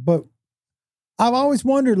boat, but I've always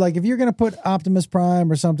wondered, like, if you're going to put Optimus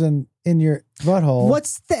Prime or something in your butthole.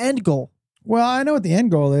 What's the end goal? Well, I know what the end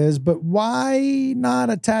goal is, but why not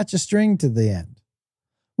attach a string to the end?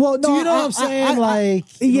 Well, no, do you know what I'm saying?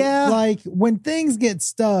 Like when things get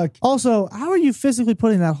stuck. Also, how are you physically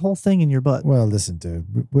putting that whole thing in your butt? Well, listen, dude.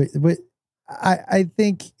 I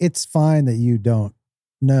think it's fine that you don't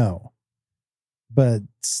know. But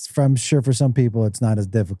I'm sure for some people it's not as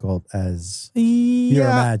difficult as you're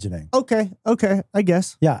imagining. Okay, I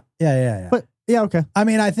guess. Yeah. But yeah, okay. I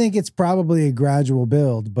mean, I think it's probably a gradual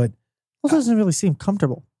build, but It doesn't really seem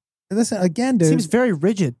comfortable. listen, again, dude. It seems very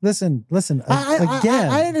rigid. Listen, again.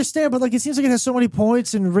 I understand, but like it seems like it has so many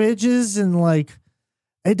points and ridges and like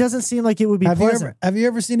it doesn't seem like it would be pleasant. Have you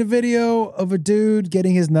ever seen a video of a dude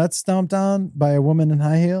getting his nuts stomped on by a woman in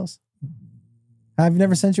high heels? I've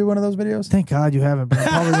never sent you one of those videos. Thank God you haven't. But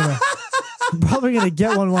I'm probably gonna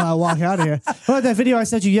get one when I walk out of here. What about that video I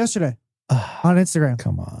sent you yesterday on Instagram?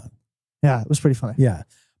 Come on. Yeah, it was pretty funny. Yeah,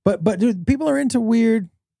 but dude, people are into weird.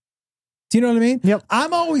 Do you know what I mean? Yep.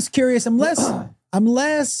 I'm always curious. I'm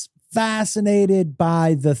less fascinated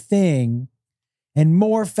by the thing and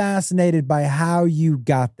more fascinated by how you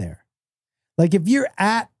got there. Like if you're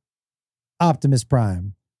at Optimus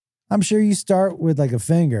Prime, I'm sure you start with like a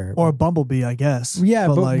finger. Or a bumblebee, I guess. Yeah,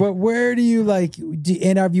 but where do you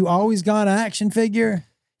and have you always gone action figure?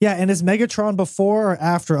 Yeah, and is Megatron before or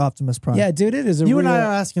after Optimus Prime? Yeah, dude, it is You and I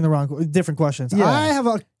are asking the different questions. Yeah. I have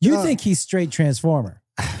a... You think he's straight Transformer.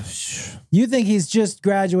 You think he's just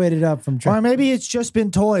graduated up from... Or maybe it's just been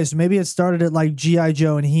toys. Maybe it started at like G.I.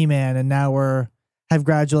 Joe and He-Man, and now have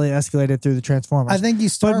gradually escalated through the Transformers. I think you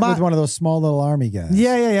start with one of those small little army guys.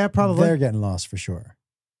 Yeah, probably. They're getting lost for sure.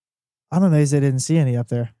 I'm amazed they didn't see any up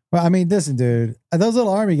there. Well, I mean, listen, dude, those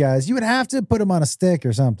little army guys, you would have to put them on a stick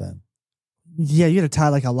or something. Yeah, you got to tie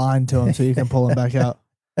like a line to them so you can pull them back out.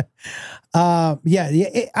 I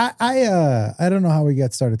don't know how we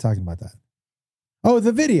got started talking about that. Oh,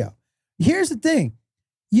 the video. Here's the thing.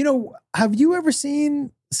 You know, have you ever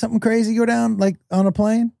seen something crazy go down like on a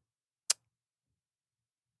plane?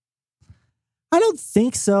 I don't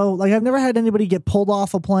think so. Like I've never had anybody get pulled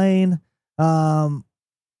off a plane. I've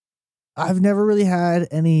never really had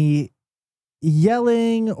any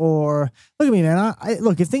yelling or look at me, man. I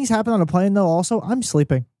look, if things happen on a plane though, also I'm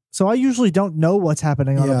sleeping. So I usually don't know what's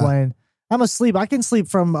happening on a plane. I'm asleep. I can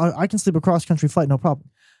sleep a cross country flight. No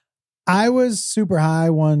problem. I was super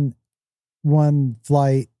high one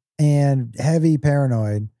flight and heavy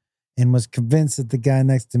paranoid and was convinced that the guy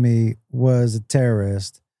next to me was a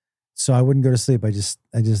terrorist. So I wouldn't go to sleep.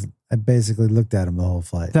 I basically looked at him the whole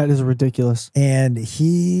flight. That is ridiculous. And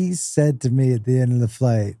he said to me at the end of the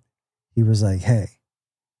flight, he was like, "Hey,"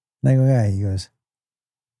 and I go, "Yeah." He goes,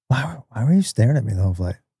 why were you staring at me the whole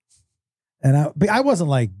flight? And I wasn't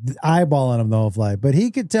like eyeballing him the whole flight, but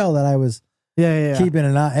he could tell that I was keeping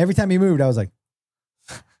an eye. Every time he moved, I was like,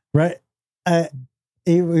 right.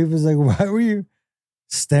 He was like, "Why were you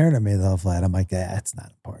staring at me the whole flight?" I'm like, "That's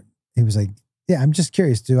not important." He was like, "Yeah, I'm just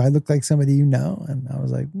curious. Do I look like somebody you know?" And I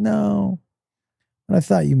was like, "No, but I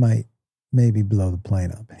thought you might maybe blow the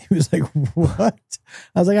plane up." And he was like, "What?"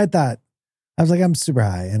 I was like, I'm super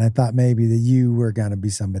high. And I thought maybe that you were going to be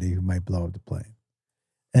somebody who might blow up the plane.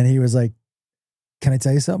 And he was like, "Can I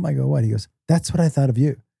tell you something?" I go, "What?" He goes, "That's what I thought of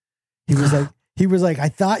you." He was like, "I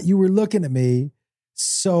thought you were looking at me.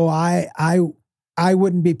 So I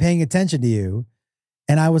wouldn't be paying attention to you."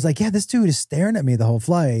 And I was like, "Yeah, this dude is staring at me the whole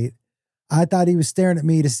flight." I thought he was staring at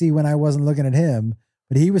me to see when I wasn't looking at him,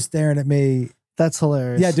 but he was staring at me. That's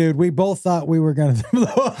hilarious. Yeah, dude, we both thought we were going to blow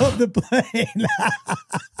up the plane.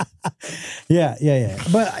 Yeah.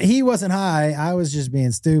 But he wasn't high. I was just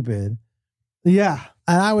being stupid. Yeah.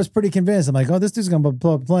 And I was pretty convinced. I'm like, "Oh, this dude's going to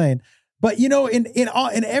blow up the plane." But you know, in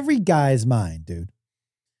every guy's mind, dude,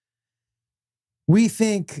 we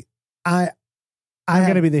think I'm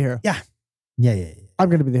going to be the hero. Yeah. I'm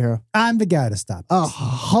going to be the hero. I'm the guy to stop this.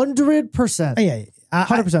 100%. Yeah.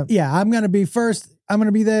 100%. Yeah, I'm going to be first. I'm going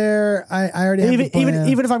to be there. I already have the plan.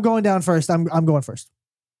 Even if I'm going down first, I'm going first.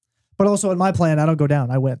 But also in my plan, I don't go down.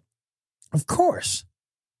 I win. Of course.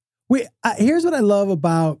 Here's what I love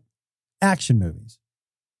about action movies.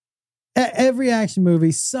 Every action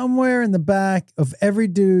movie, somewhere in the back of every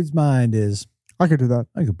dude's mind is, I could do that.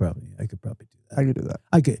 I could probably do that. I could do that.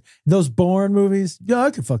 I could. Those Bourne movies, yeah, I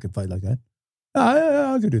could fucking fight like that.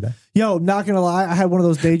 I could do that. Yo, not gonna lie, I had one of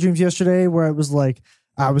those daydreams yesterday where it was like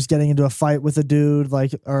I was getting into a fight with a dude,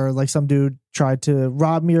 or some dude tried to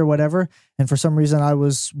rob me or whatever, and for some reason I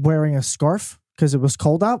was wearing a scarf because it was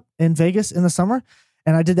cold out in Vegas in the summer,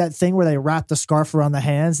 and I did that thing where they wrap the scarf around the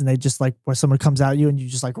hands and they just like where someone comes at you and you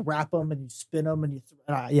just like wrap them and you spin them and you.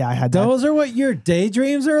 I had that. Those are what your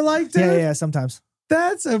daydreams are like, dude? Yeah. Sometimes.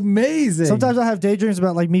 That's amazing. Sometimes I have daydreams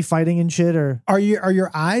about like me fighting and shit. Or are your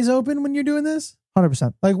eyes open when you're doing this?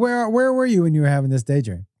 100%. Like where were you when you were having this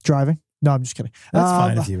daydream? Driving. No, I'm just kidding. That's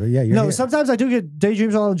fine if you. Yeah, no. Here. Sometimes I do get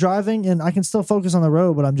daydreams while I'm driving, and I can still focus on the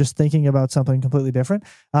road, but I'm just thinking about something completely different.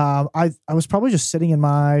 I was probably just sitting in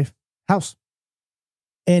my house.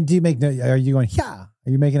 And do you make? Are you going? Yeah. Are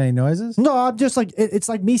you making any noises? No, I'm just like it's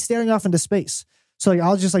like me staring off into space. So like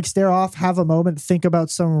I'll just like stare off, have a moment, think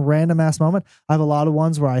about some random ass moment. I have a lot of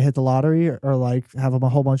ones where I hit the lottery or like have a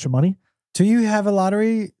whole bunch of money. Do you have a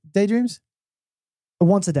lottery daydreams?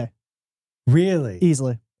 Once a day. Really?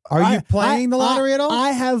 Easily. Are you playing the lottery at all?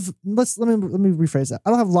 I have, let me rephrase that.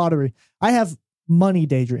 I don't have lottery. I have money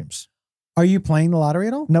daydreams. Are you playing the lottery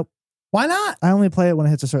at all? Nope. Why not? I only play it when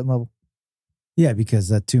it hits a certain level. Yeah, because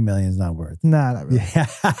that 2 million is not worth. Nah, not really. Yeah.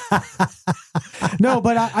 No,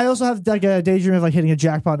 but I also have like a daydream of like hitting a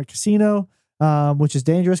jackpot in a casino, which is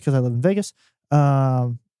dangerous because I live in Vegas.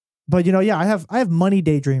 But you know, yeah, I have money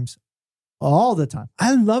daydreams all the time.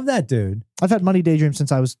 I love that, dude. I've had money daydreams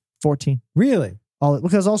since I was 14. Really?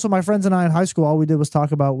 Because also my friends and I in high school, all we did was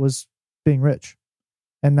talk about was being rich.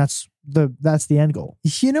 And that's the end goal.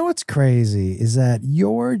 You know what's crazy is that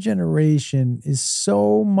your generation is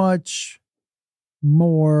so much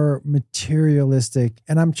more materialistic,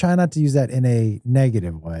 and I'm trying not to use that in a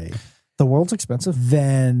negative way. The world's expensive.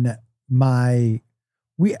 Than I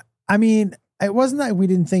mean, it wasn't that we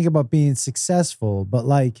didn't think about being successful, but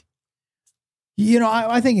like, you know,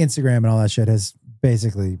 I think Instagram and all that shit has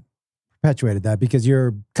basically perpetuated that because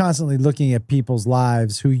you're constantly looking at people's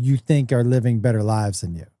lives who you think are living better lives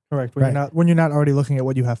than you. Correct. When you're not already looking at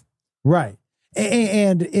what you have. Right.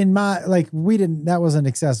 And in my, like, that wasn't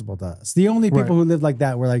accessible to us. The only people who lived like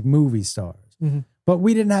that were like movie stars, but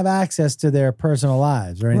we didn't have access to their personal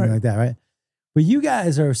lives or anything like that. Right. But you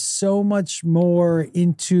guys are so much more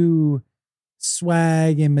into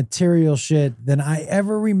swag and material shit than I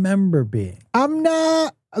ever remember being. I'm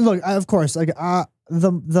not. Look, of course, like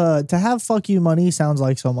the to have fuck you money sounds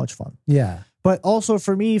like so much fun. Yeah. But also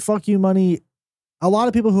for me, fuck you money, a lot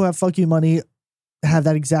of people who have fuck you money have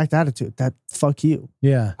that exact attitude, that fuck you.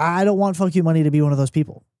 Yeah. I don't want fuck you money to be one of those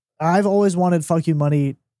people. I've always wanted fuck you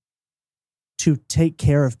money to take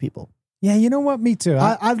care of people. Yeah, you know what? Me too.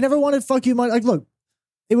 I've never wanted fuck you money. Like, look,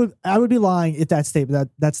 I would be lying if that statement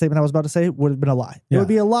I was about to say would have been a lie. Yeah. It would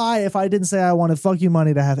be a lie if I didn't say I wanted fuck you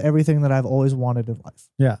money to have everything that I've always wanted in life.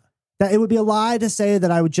 Yeah. That it would be a lie to say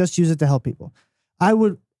that I would just use it to help people. I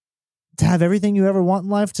would to have everything you ever want in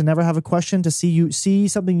life, to never have a question, to see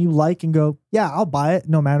something you like and go, yeah, I'll buy it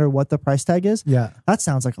no matter what the price tag is. Yeah. That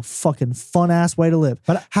sounds like a fucking fun ass way to live.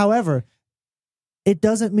 But however, it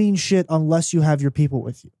doesn't mean shit unless you have your people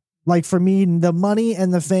with you. Like for me, the money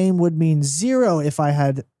and the fame would mean zero if I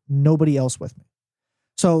had nobody else with me.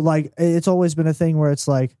 So like, it's always been a thing where it's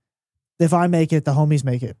like, if I make it, the homies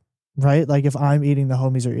make it, right? Like if I'm eating, the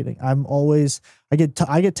homies are eating.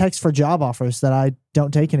 I get texts for job offers that I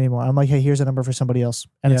don't take anymore. I'm like, hey, here's a number for somebody else.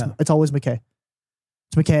 And it's always McKay.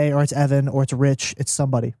 It's McKay or it's Evan or it's Rich. It's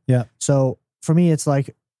somebody. Yeah. So for me, it's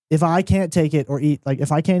like, if I can't take it or eat, like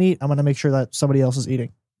if I can't eat, I'm going to make sure that somebody else is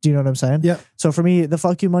eating. Do you know what I'm saying? Yeah. So for me, the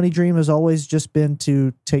fuck you money dream has always just been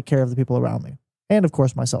to take care of the people around me. And of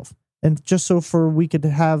course myself. And just so we could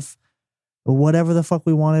have whatever the fuck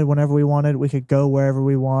we wanted, whenever we wanted, we could go wherever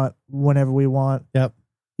we want, whenever we want. Yep.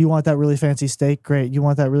 You want that really fancy steak? Great. You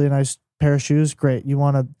want that really nice pair of shoes? Great. You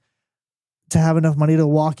want to have enough money to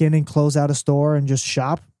walk in and close out a store and just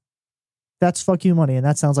shop? That's fuck you money. And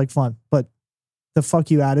that sounds like fun. But the fuck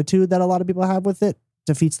you attitude that a lot of people have with it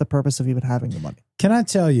defeats the purpose of even having the money. Can I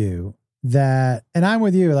tell you that, and I'm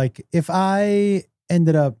with you, like if I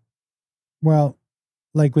ended up, well,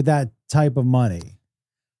 like with that type of money,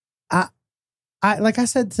 I like I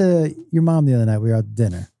said to your mom the other night, we were at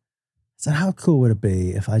dinner. I said, how cool would it be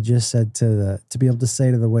if I just said to be able to say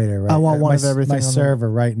to the waiter, right, I want one of everything. My server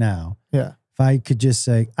right now. Yeah. If I could just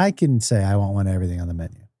say, I can say I want one of everything on the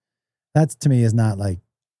menu. That to me is not like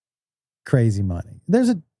crazy money.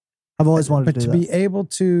 I've always wanted to do that. Be able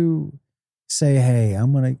to say, hey,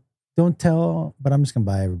 don't tell, but I'm just going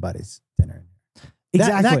to buy everybody's dinner.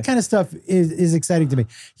 Exactly. That kind of stuff is exciting to me.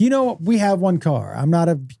 You know, we have one car. I'm not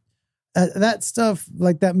that stuff,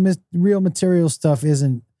 like that real material stuff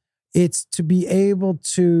it's to be able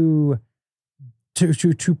to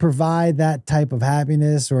provide that type of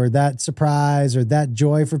happiness or that surprise or that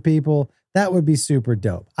joy for people. That would be super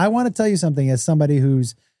dope. I want to tell you something as somebody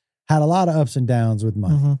who's had a lot of ups and downs with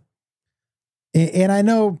money. Mm-hmm. And I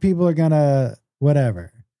know people are going to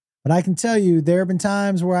whatever, but I can tell you there have been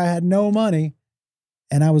times where I had no money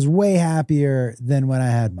and I was way happier than when I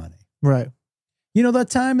had money. Right. You know, that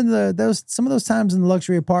time some of those times in the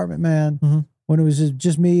luxury apartment, man, mm-hmm. when it was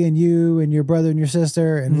just me and you and your brother and your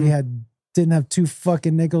sister, and mm-hmm. we didn't have 2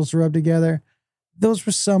 fucking nickels to rub together. Those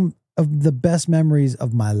were some of the best memories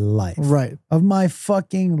of my life. Right. Of my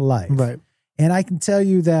fucking life. Right. And I can tell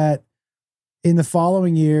you that in the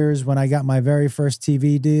following years, when I got my very first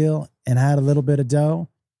TV deal and had a little bit of dough,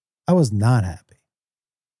 I was not happy.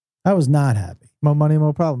 I was not happy. More money,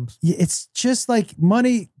 more problems. Yeah, it's just like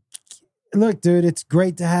money. Look, dude, it's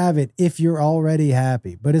great to have it if you're already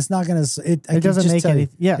happy, but it's not going to, it doesn't make any,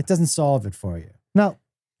 it doesn't solve it for you. No.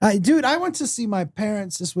 Dude, I went to see my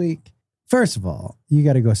parents this week. First of all, you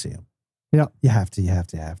got to go see them. Yeah. You have to.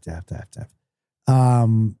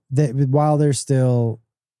 While they're still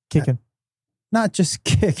kicking. Not just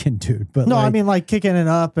kicking, dude, but no, I mean like kicking it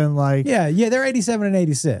up and like. Yeah, they're 87 and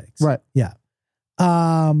 86. Right. Yeah.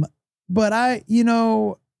 But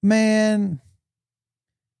man,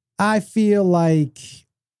 I feel like,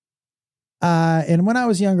 and when I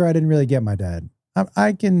was younger, I didn't really get my dad.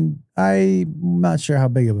 I'm not sure how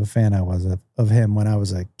big of a fan I was of him when I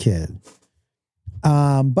was a kid.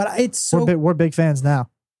 But it's so. We're big fans now.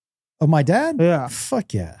 Of my dad? Yeah.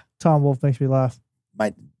 Fuck yeah. Tom Wolfe makes me laugh.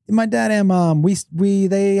 My dad and mom,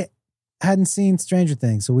 they hadn't seen Stranger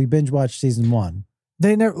Things, so we binge watched season 1.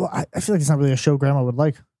 They never. I feel like it's not really a show Grandma would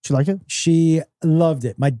like. She like it? She loved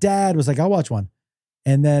it. My dad was like, "I'll watch one,"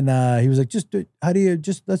 and then he was like,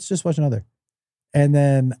 let's just watch another." And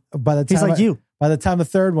then by the time the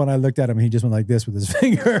third one, I looked at him, he just went like this with his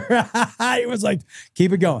finger. He was like,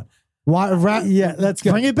 "Keep it going." Yeah, let's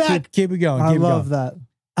go. Bring it back. Keep it going. I love that.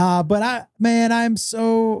 But I'm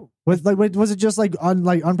so. Was it just like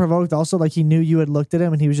unprovoked? Also, like he knew you had looked at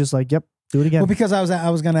him and he was just like, "Yep, do it again." Well, because I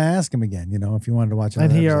was going to ask him again, if you wanted to watch.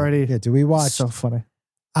 And he episode. already. Yeah, do we watch? So funny.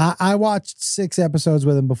 I watched 6 episodes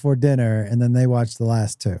with him before dinner, and then they watched the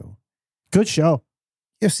last 2. Good show.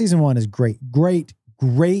 If season 1 is great TV.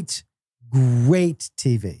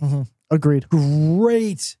 Mm-hmm. Agreed.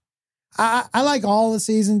 Great. I like all the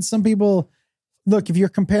seasons. Some people look, if you're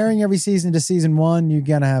comparing every season to season 1, you're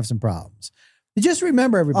gonna have some problems. But just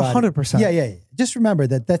remember, everybody, 100%. Yeah. Just remember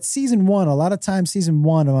that season 1. A lot of times, season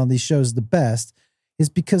 1 on these shows is the best. Is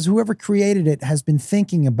because whoever created it has been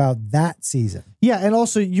thinking about that season. Yeah, and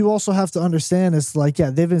also you also have to understand it's like,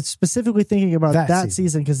 they've been specifically thinking about that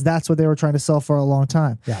season because that's what they were trying to sell for a long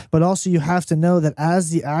time. Yeah. But also you have to know that as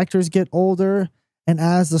the actors get older and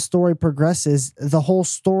as the story progresses, the whole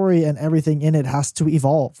story and everything in it has to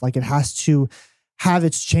evolve. Like it has to have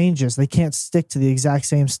its changes. They can't stick to the exact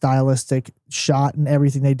same stylistic shot and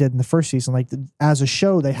everything they did in the first season. Like as a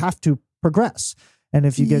show, they have to progress. And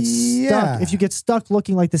if you get stuck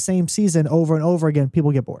looking like the same season over and over again,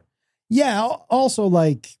 people get bored. Yeah. Also,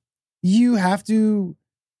 like you have to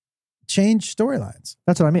change storylines.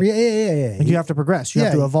 That's what I mean. Yeah. Like you have to progress. You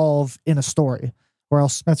have to evolve in a story, or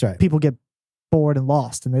else that's right. People get bored and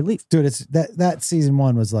lost, and they leave. Dude, it's that season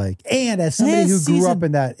 1 was like, and as somebody who grew up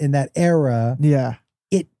in that era,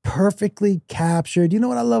 it perfectly captured. You know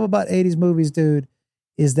what I love about 80s movies, dude,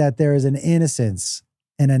 is that there is an innocence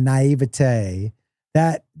and a naivete.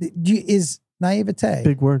 That is naivete.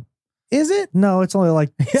 Big word. Is it? No, it's only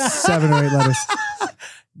like 7 or 8 letters.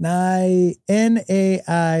 Naivite.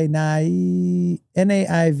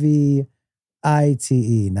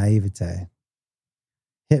 Naivete.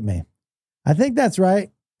 Hit me. I think that's right.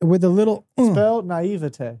 With a little spell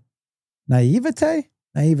naivete. Naivete?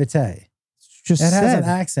 Naivete. Just it has an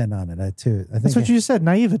accent on it too. I think that's what you just said.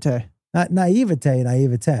 Naivete. Not naivete.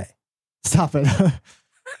 Naivete. Stop it.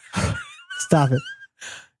 Stop it.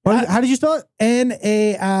 How did you spell it? Naivite.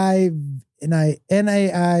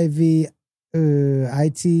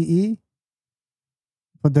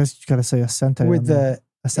 But there's you gotta say ascente with the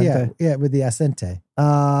ascente. Yeah, with the ascente.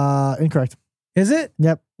 Incorrect. Is it?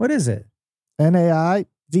 Yep. What is it?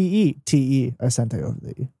 Naivete. Ascente over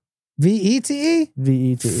the E. Vete?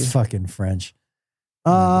 Vete. Fucking French.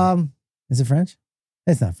 Is it French?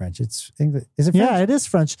 It's not French. It's English. Is it French? Yeah, it is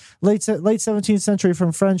French. Late 17th century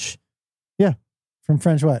from French. Yeah. From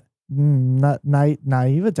French what? Not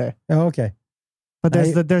naivete. Oh, okay. But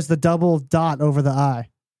there's the double dot over the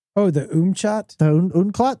I. Oh, the umchat? The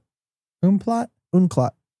unklot? Umplot?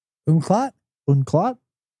 Unklot. Umklot? Unklot?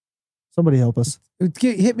 Somebody help us.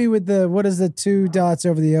 Hit me with what is the 2 dots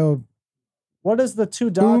over the O? What is the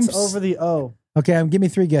 2 dots over the O? Okay, give me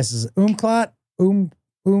 3 guesses. Umklot,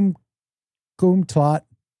 umtlot,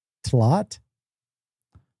 tlot.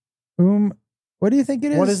 What do you think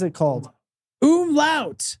it is? What is it called?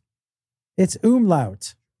 Umlaut. It's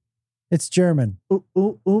umlaut. It's German.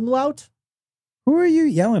 Umlaut? Who are you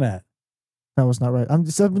yelling at? That was not right. I'm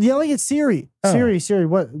yelling at Siri. Oh. Siri.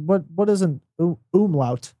 What is an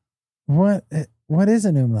umlaut? What is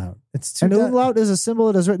an umlaut? It's an umlaut is a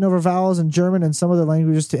symbol that is written over vowels in German and some other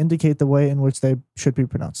languages to indicate the way in which they should be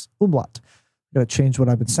pronounced. Umlaut. I gotta change what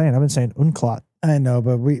I've been saying. I've been saying unklot. I know,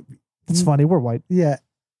 but it's funny. We're white. Yeah.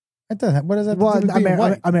 What does that? Well,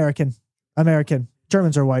 American.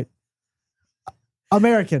 Germans are white.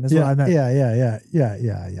 American is what I meant.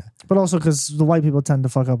 Yeah. But also because the white people tend to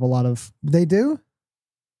fuck up a lot of. They do?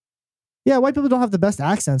 Yeah, white people don't have the best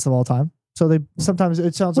accents of all time. So they sometimes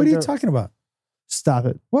it sounds What like. are you talking about? Stop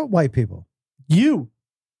it. What white people? You.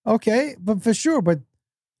 Okay, but for sure. But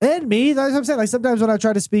And me. That's what I'm saying. Like sometimes when I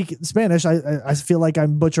try to speak Spanish, I feel like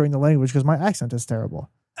I'm butchering the language because my accent is terrible.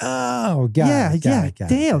 oh, got it.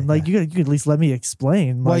 Damn. Like you could at least let me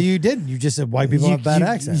explain. Well, Like, you didn't. You just said white people have bad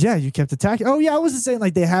accents. Yeah, you kept attacking. Oh yeah, I wasn't saying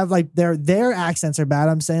like they have like their accents are bad.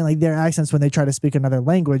 I'm saying like their accents when they try to speak another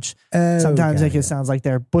language, sometimes it sounds like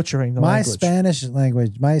they're butchering the language.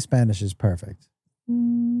 My Spanish is perfect.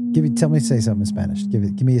 Say something in Spanish. Give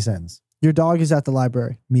me a sentence. Your dog is at the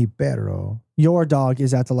library. Mi perro. Your dog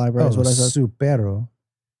is at the library. Is what I said. Su perro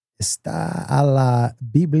está a la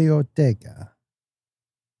biblioteca.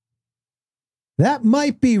 That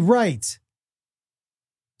might be right.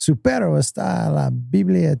 Su perro está a la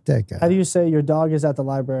biblioteca. How do you say your dog is at the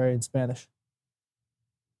library in Spanish?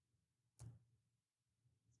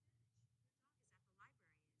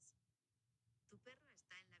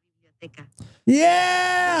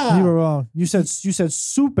 Yeah. You were wrong. You said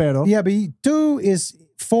su perro. Yeah, but tu is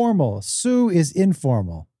formal. Su is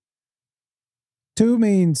informal. Tu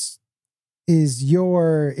means is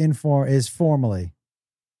formally.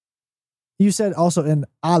 You said also in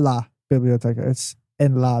a la biblioteca. It's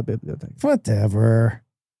en la biblioteca. Whatever.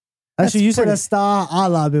 Actually, you said está a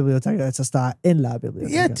la biblioteca. It's está en la biblioteca.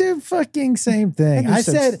 Yeah, dude, fucking same thing. I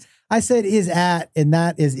said is at, and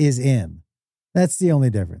that is in. That's the only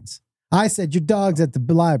difference. I said your dog's at the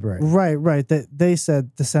library. Right. They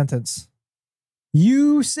said the sentence.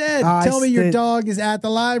 You said, tell me your dog is at the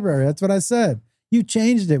library. That's what I said. You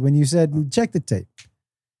changed it when you said, check the tape.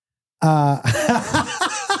 But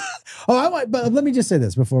let me just say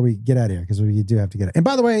this before we get out of here, because we do have to get it. And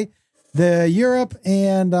by the way, the Europe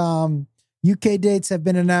and UK dates have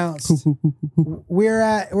been announced.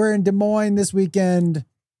 We're in Des Moines this weekend.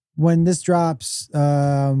 When this drops,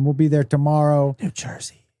 we'll be there tomorrow.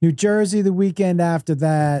 New Jersey the weekend after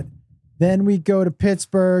that. Then we go to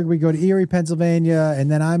Pittsburgh. We go to Erie, Pennsylvania. And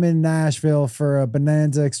then I'm in Nashville for a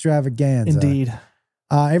Bonanza extravaganza. Indeed.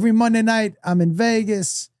 Every Monday night, I'm in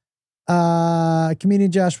Vegas.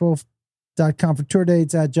 ComedianJoshWolf.com for tour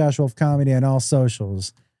dates, at Josh Wolf Comedy on all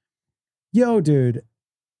socials. Yo, dude.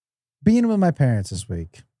 Being with my parents this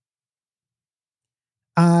week,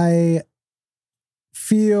 I'm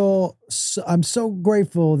so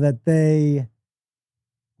grateful that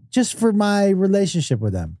just for my relationship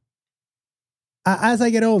with them. As I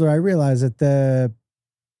get older, I realize that the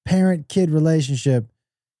parent-kid relationship,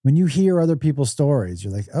 when you hear other people's stories,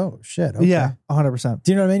 you're like, oh, shit. Okay. Yeah, 100%.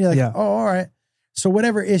 Do you know what I mean? You're like, yeah. Oh, all right. So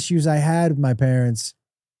whatever issues I had with my parents,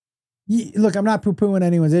 look, I'm not poo-pooing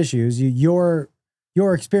anyone's issues. Your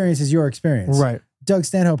experience is your experience. Right. Doug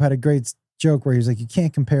Stanhope had a great joke where he was like, you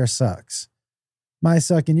can't compare sucks. My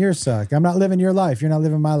suck and your suck. I'm not living your life. You're not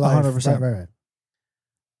living my life. 100%. Right.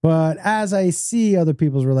 But as I see other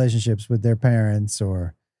people's relationships with their parents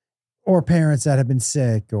or parents that have been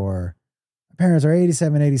sick, or parents are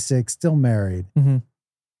 87, 86, still married,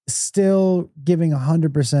 still giving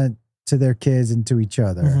 100% to their kids and to each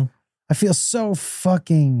other. I feel so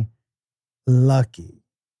fucking lucky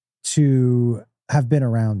to have been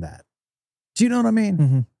around that. Do you know what I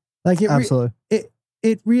mean? Like absolutely.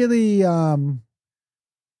 It really,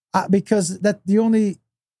 because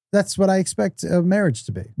that's what I expect a marriage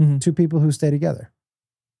to be. Two people who stay together.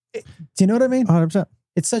 Do you know what I mean? 100%.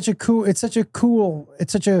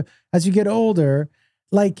 As you get older,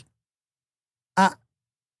 like,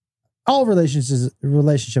 all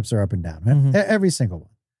relationships are up and down, man. Every single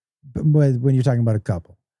one. When you're talking about a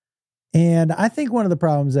couple. And I think one of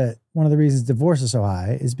the reasons divorce is so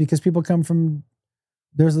high is because people come from,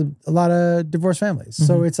 there's a lot of divorced families.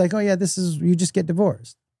 So it's like, oh yeah, you just get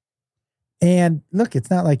divorced. And look, it's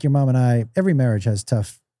not like your mom and I, every marriage has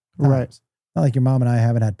tough times. Right. Not like your mom and I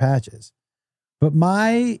haven't had patches. But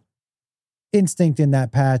my instinct in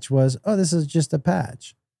that patch was, oh, this is just a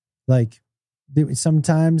patch. Like,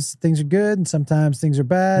 sometimes things are good and sometimes things are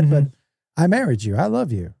bad, but I married you. I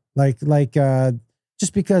love you. Like,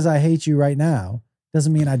 just because I hate you right now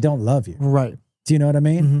doesn't mean I don't love you. Right. Do you know what I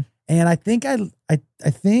mean? And I think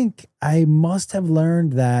I must have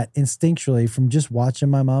learned that instinctually from just watching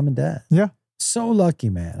my mom and dad. Yeah. So lucky,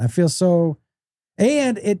 man. I feel so,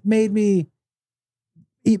 and it made me,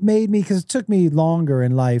 because it took me longer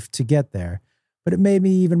in life to get there, but it made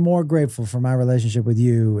me even more grateful for my relationship with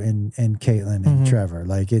you and Caitlin and Trevor.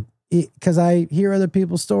 Like because I hear other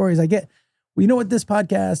people's stories. You know what, this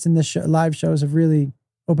podcast and this live shows have really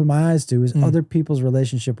opened my eyes to is other people's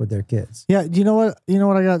relationship with their kids. Yeah. You know what?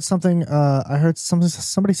 I got something, I heard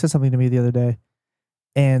somebody said something to me the other day,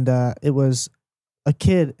 and it was a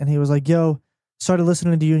kid, and he was like, yo, started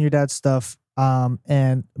listening to you and your dad's stuff.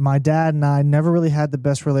 And my dad and I never really had the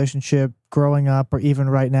best relationship growing up or even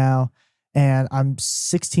right now. And I'm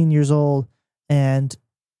 16 years old, and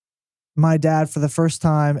my dad, for the first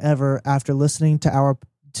time ever, after listening to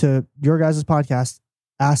your guys' podcast,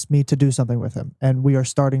 asked me to do something with him. And we are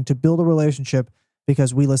starting to build a relationship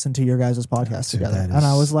because we listen to your guys' podcast together. And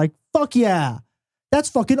I was like, fuck yeah, that's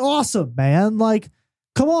fucking awesome, man. Like,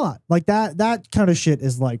 come on. Like that kind of shit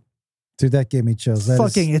is like, dude, that gave me chills.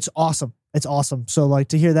 It's awesome. It's awesome. So like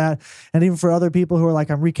to hear that, and even for other people who are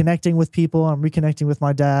like, I'm reconnecting with people, I'm reconnecting with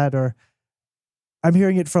my dad, or I'm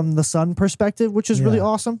hearing it from the son perspective, which is really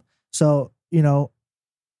awesome. So,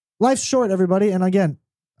 life's short, everybody. And again,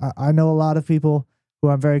 I know a lot of people who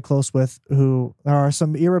I'm very close with who there are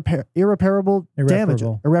some irreparable damage.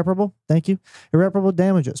 Irreparable. Thank you. Irreparable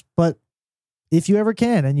damages. But if you ever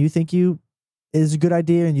can, and you think is a good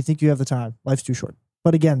idea and you think you have the time, life's too short.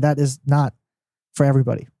 But again, that is not for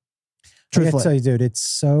everybody. I gotta tell you, dude, it's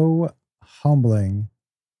so humbling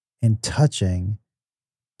and touching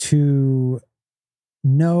to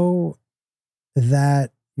know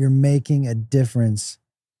that you're making a difference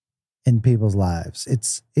in people's lives.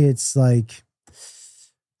 It's like,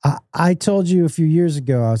 I told you a few years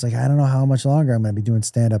ago, I was like, I don't know how much longer I'm going to be doing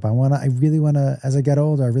stand-up. I really want to, as I get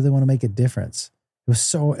older, I really want to make a difference.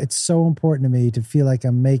 It's so important to me to feel like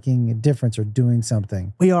I'm making a difference or doing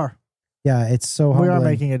something. We are. Yeah, it's so humbling. We are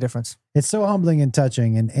making a difference. It's so humbling and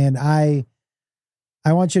touching. And I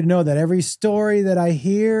want you to know that every story that I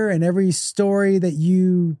hear and every story that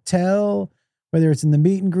you tell, whether it's in the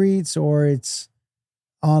meet and greets or it's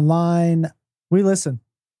online, we listen.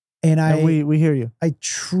 And we hear you. I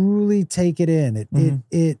truly take it in.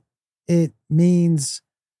 It means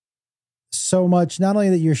so much, not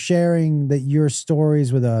only that you're sharing your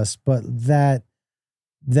stories with us, but that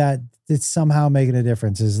it's somehow making a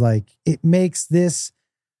difference. Is like, it makes this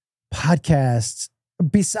podcast,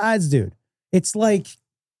 besides the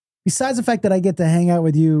fact that I get to hang out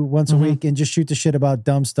with you once a week and just shoot the shit about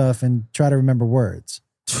dumb stuff and try to remember words.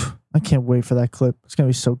 I can't wait for that clip. It's going to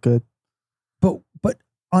be so good. But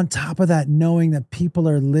on top of that, knowing that people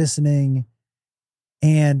are listening,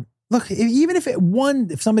 and look, even if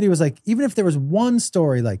somebody was like, even if there was one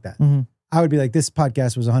story like that, I would be like, this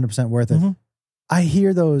podcast was 100% worth it. I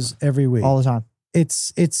hear those every week, all the time.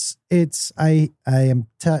 I am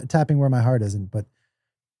tapping where my heart isn't, but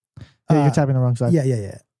you're tapping the wrong side.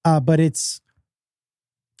 Yeah. But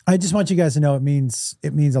I just want you guys to know it means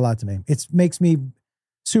a lot to me. It makes me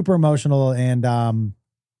super emotional, and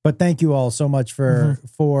but thank you all so much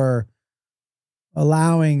for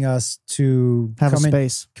allowing us to have a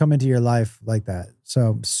space, come into your life like that.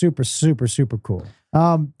 So super, super, super cool.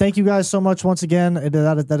 Thank you guys so much once again.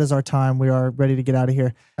 That is our time. We are ready to get out of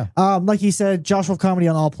here. Yeah. Like he said, Josh Wolf Comedy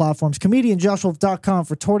on all platforms. ComedianJoshWolf.com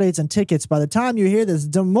for tour dates and tickets. By the time you hear this,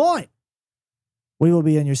 Des Moines, we will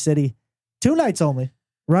be in your city. 2 nights only.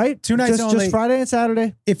 Right? 2 nights only. Just Friday and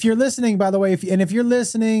Saturday. If you're listening, by the way, if you're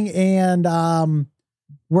listening and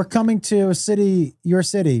we're coming to your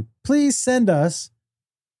city, please send us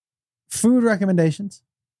food recommendations.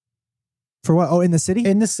 For what? Oh, in the city?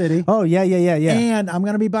 In the city. Oh, yeah. And I'm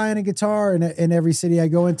going to be buying a guitar in every city I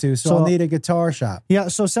go into, so I'll need a guitar shop. Yeah,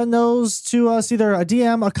 so send those to us, either a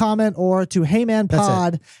DM, a comment, or to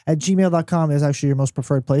heymanpod@gmail.com is actually your most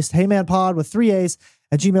preferred place. Heymanpod with 3 A's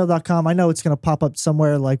 @gmail.com. I know it's going to pop up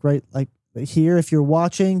somewhere like here if you're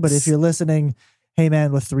watching, but if you're listening,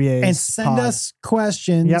 Heyman with 3 A's. And send us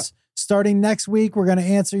questions. Yep. Starting next week, we're going to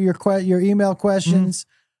answer your email questions.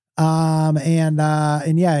 And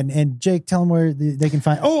Jake, tell them where they can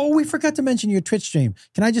find. Oh, we forgot to mention your Twitch stream.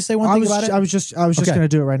 Can I just say one thing about it? I was just going to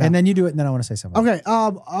do it right now. And then you do it, and then I want to say something. Okay.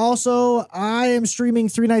 Also, I am streaming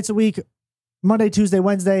 3 nights a week. Monday, Tuesday,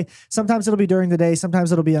 Wednesday. Sometimes it'll be during the day.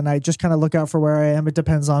 Sometimes it'll be at night. Just kind of look out for where I am. It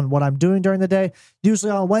depends on what I'm doing during the day.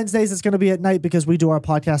 Usually on Wednesdays, it's going to be at night because we do our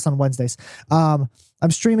podcast on Wednesdays. I'm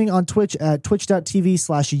streaming on Twitch at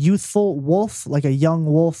twitch.tv/youthfulwolf, like a young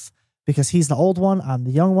wolf, because he's the old one. I'm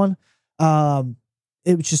the young one.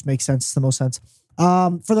 It just makes sense. It's the most sense.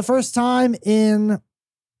 For the first time in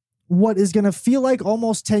what is going to feel like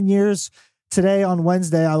almost 10 years, today on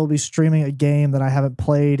Wednesday, I will be streaming a game that I haven't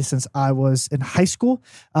played since I was in high school.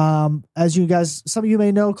 As you guys, some of you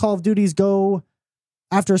may know, Call of Duties go,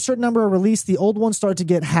 after a certain number of release, the old ones start to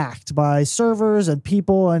get hacked by servers and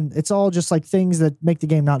people, and it's all just like things that make the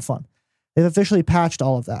game not fun. They've officially patched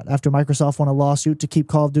all of that after Microsoft won a lawsuit to keep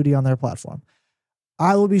Call of Duty on their platform.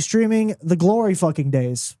 I will be streaming the glory fucking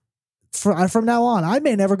days from now on. I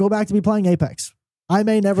may never go back to be playing Apex. I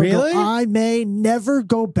may never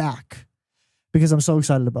go back because I'm so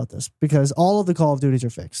excited about this because all of the Call of Duties are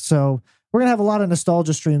fixed. So we're going to have a lot of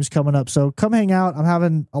nostalgia streams coming up. So come hang out. I'm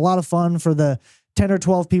having a lot of fun for the 10 or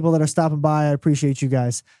 12 people that are stopping by. I appreciate you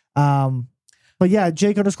guys. But yeah,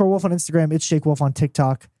 Jake_Wolf on Instagram. It's Jake Wolf on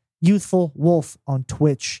TikTok. Youthful Wolf on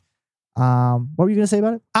Twitch. What were you going to say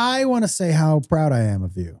about it? I want to say how proud I am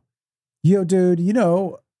of you. Yo, dude,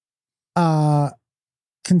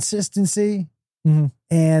 consistency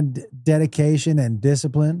and dedication and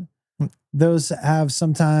discipline, those have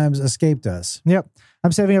sometimes escaped us. Yep.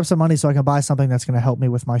 I'm saving up some money so I can buy something that's going to help me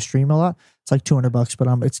with my stream a lot. It's like $200,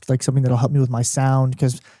 but it's like something that'll help me with my sound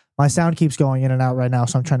because my sound keeps going in and out right now.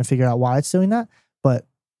 So I'm trying to figure out why it's doing that. But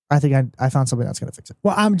I think I found something that's going to fix it.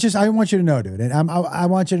 Well, I want you to know, dude, and I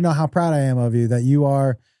want you to know how proud I am of you that you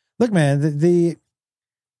are. Look, man, the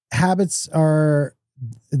habits are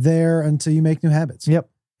there until you make new habits. Yep.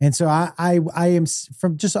 And so I am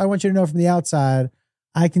I want you to know from the outside,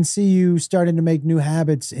 I can see you starting to make new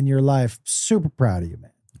habits in your life. Super proud of you,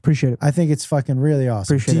 man. Appreciate it. I think it's fucking really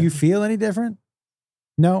awesome. Appreciate it. Do you feel any different?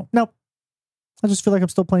 No? Nope. I just feel like I'm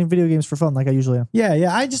still playing video games for fun like I usually am.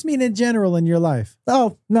 Yeah. I just mean in general in your life.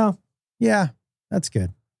 Oh, no. Yeah. That's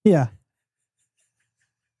good. Yeah.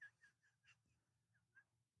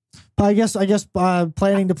 I guess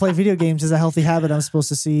planning to play video games is a healthy habit. I'm supposed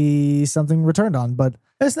to see something returned on, but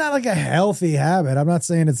it's not like a healthy habit. I'm not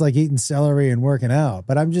saying it's like eating celery and working out,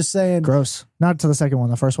 but I'm just saying gross. Not to the second one,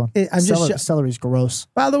 the first one. Celery's gross.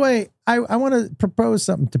 By the way, I want to propose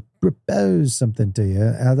something to you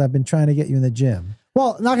as I've been trying to get you in the gym.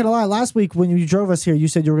 Well, not gonna lie, last week when you drove us here, you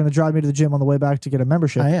said you were going to drive me to the gym on the way back to get a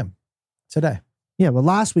membership. I am today. Yeah, but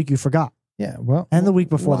last week you forgot. Yeah, well, and the week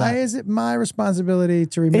before why is it my responsibility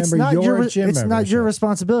to remember your gym? It's not your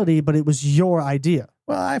responsibility, but it was your idea.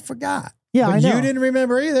 Well, I forgot. Yeah, but I know. You didn't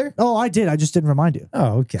remember either. Oh, I did. I just didn't remind you.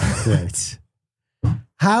 Oh, okay, great.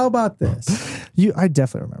 How about this? I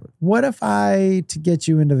definitely remember. What if I, to get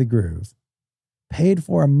you into the groove, paid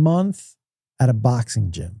for a month at a boxing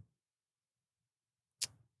gym?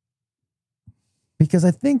 Because I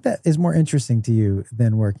think that is more interesting to you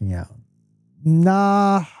than working out.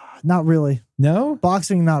 Nah. Not really. No?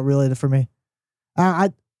 Boxing, not really for me.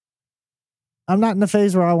 I'm not in the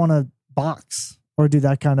phase where I want to box or do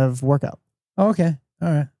that kind of workout. Oh, okay. All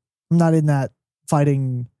right. I'm not in that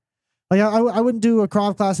fighting. Like I wouldn't do a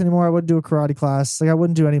Krav class anymore. I wouldn't do a karate class. Like I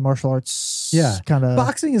wouldn't do any martial arts. Yeah. Kind of.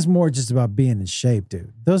 Boxing is more just about being in shape,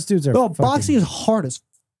 dude. Those dudes are. Oh, boxing is hard as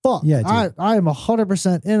fuck. Yeah, dude. I am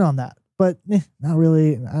 100% in on that, but not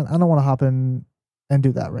really. I don't want to hop in and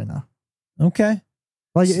do that right now. Okay.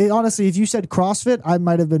 Like honestly, if you said CrossFit, I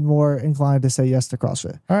might have been more inclined to say yes to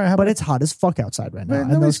CrossFit. All right, but it's hot as fuck outside right now.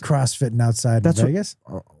 Nobody's CrossFitting outside in Vegas,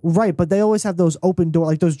 right? But they always have those open door,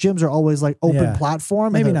 like those gyms are always like open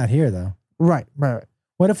platform. Maybe not here though. Right.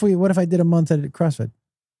 What if I did a month at CrossFit?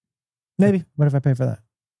 Maybe. What if I pay for that?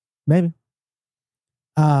 Maybe.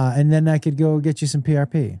 And then I could go get you some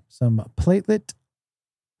PRP, some platelet.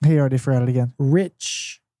 He already forgot it again.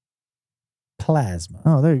 Rich plasma.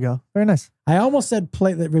 Oh, there you go. Very nice. I almost said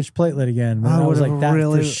rich platelet again. I was like, that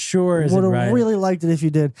really, for sure isn't right. Would have really liked it if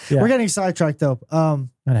you did. Yeah. We're getting sidetracked though.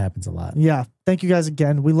 That happens a lot. Yeah. Thank you guys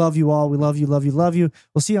again. We love you all. We love you.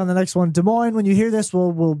 We'll see you on the next one. Des Moines, when you hear this,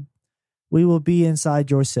 we will be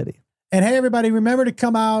inside your city. And hey, everybody, remember to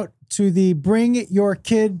come out to the Bring Your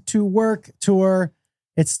Kid to Work tour.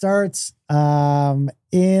 It starts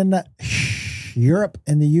in Europe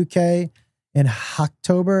and the UK in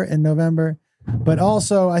October and November. But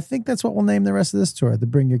also, I think that's what we'll name the rest of this tour, the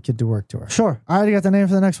Bring Your Kid to Work tour. Sure. I already got the name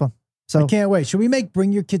for the next one. So I can't wait. Should we make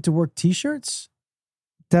Bring Your Kid to Work t-shirts?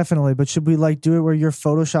 Definitely. But should we do it where you're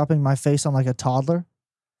photoshopping my face on like a toddler?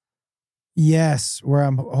 Yes. Where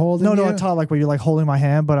I'm holding No, a toddler, like where you're like holding my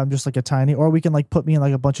hand, but I'm just like a tiny, or we can like put me in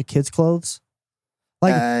like a bunch of kids' clothes.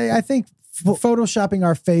 Like I think photoshopping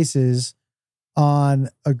our faces on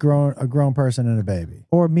a grown person and a baby,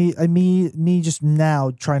 or me just now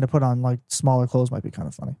trying to put on like smaller clothes might be kind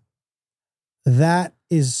of funny. That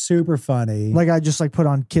is super funny. Like I just like put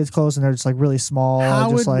on kids' clothes and they're just like really small.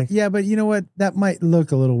 Yeah, but you know what? That might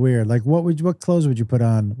look a little weird. Like what clothes would you put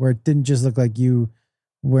on where it didn't just look like you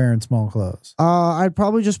wearing small clothes? I'd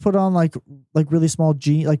probably just put on like really small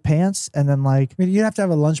pants, and then like you'd have to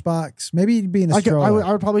have a lunchbox. Maybe you'd be in a stroller.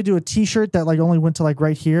 I would probably do a t-shirt that like only went to like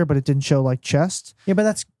right here, but it didn't show like chest. Yeah,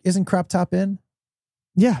 but isn't crop top in?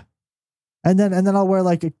 Yeah, and then I'll wear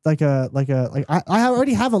I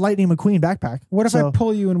already have a Lightning McQueen backpack. What if I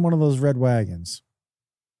pull you in one of those red wagons?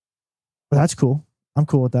 Well, that's cool. I'm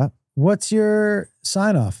cool with that. what's your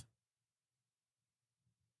sign off?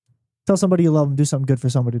 Tell somebody you love them. Do something good for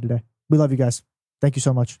somebody today. We love you guys. Thank you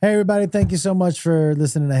so much. Hey, everybody. Thank you so much for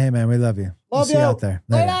listening to Hey Man. We love you. Love See you out there.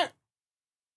 Later.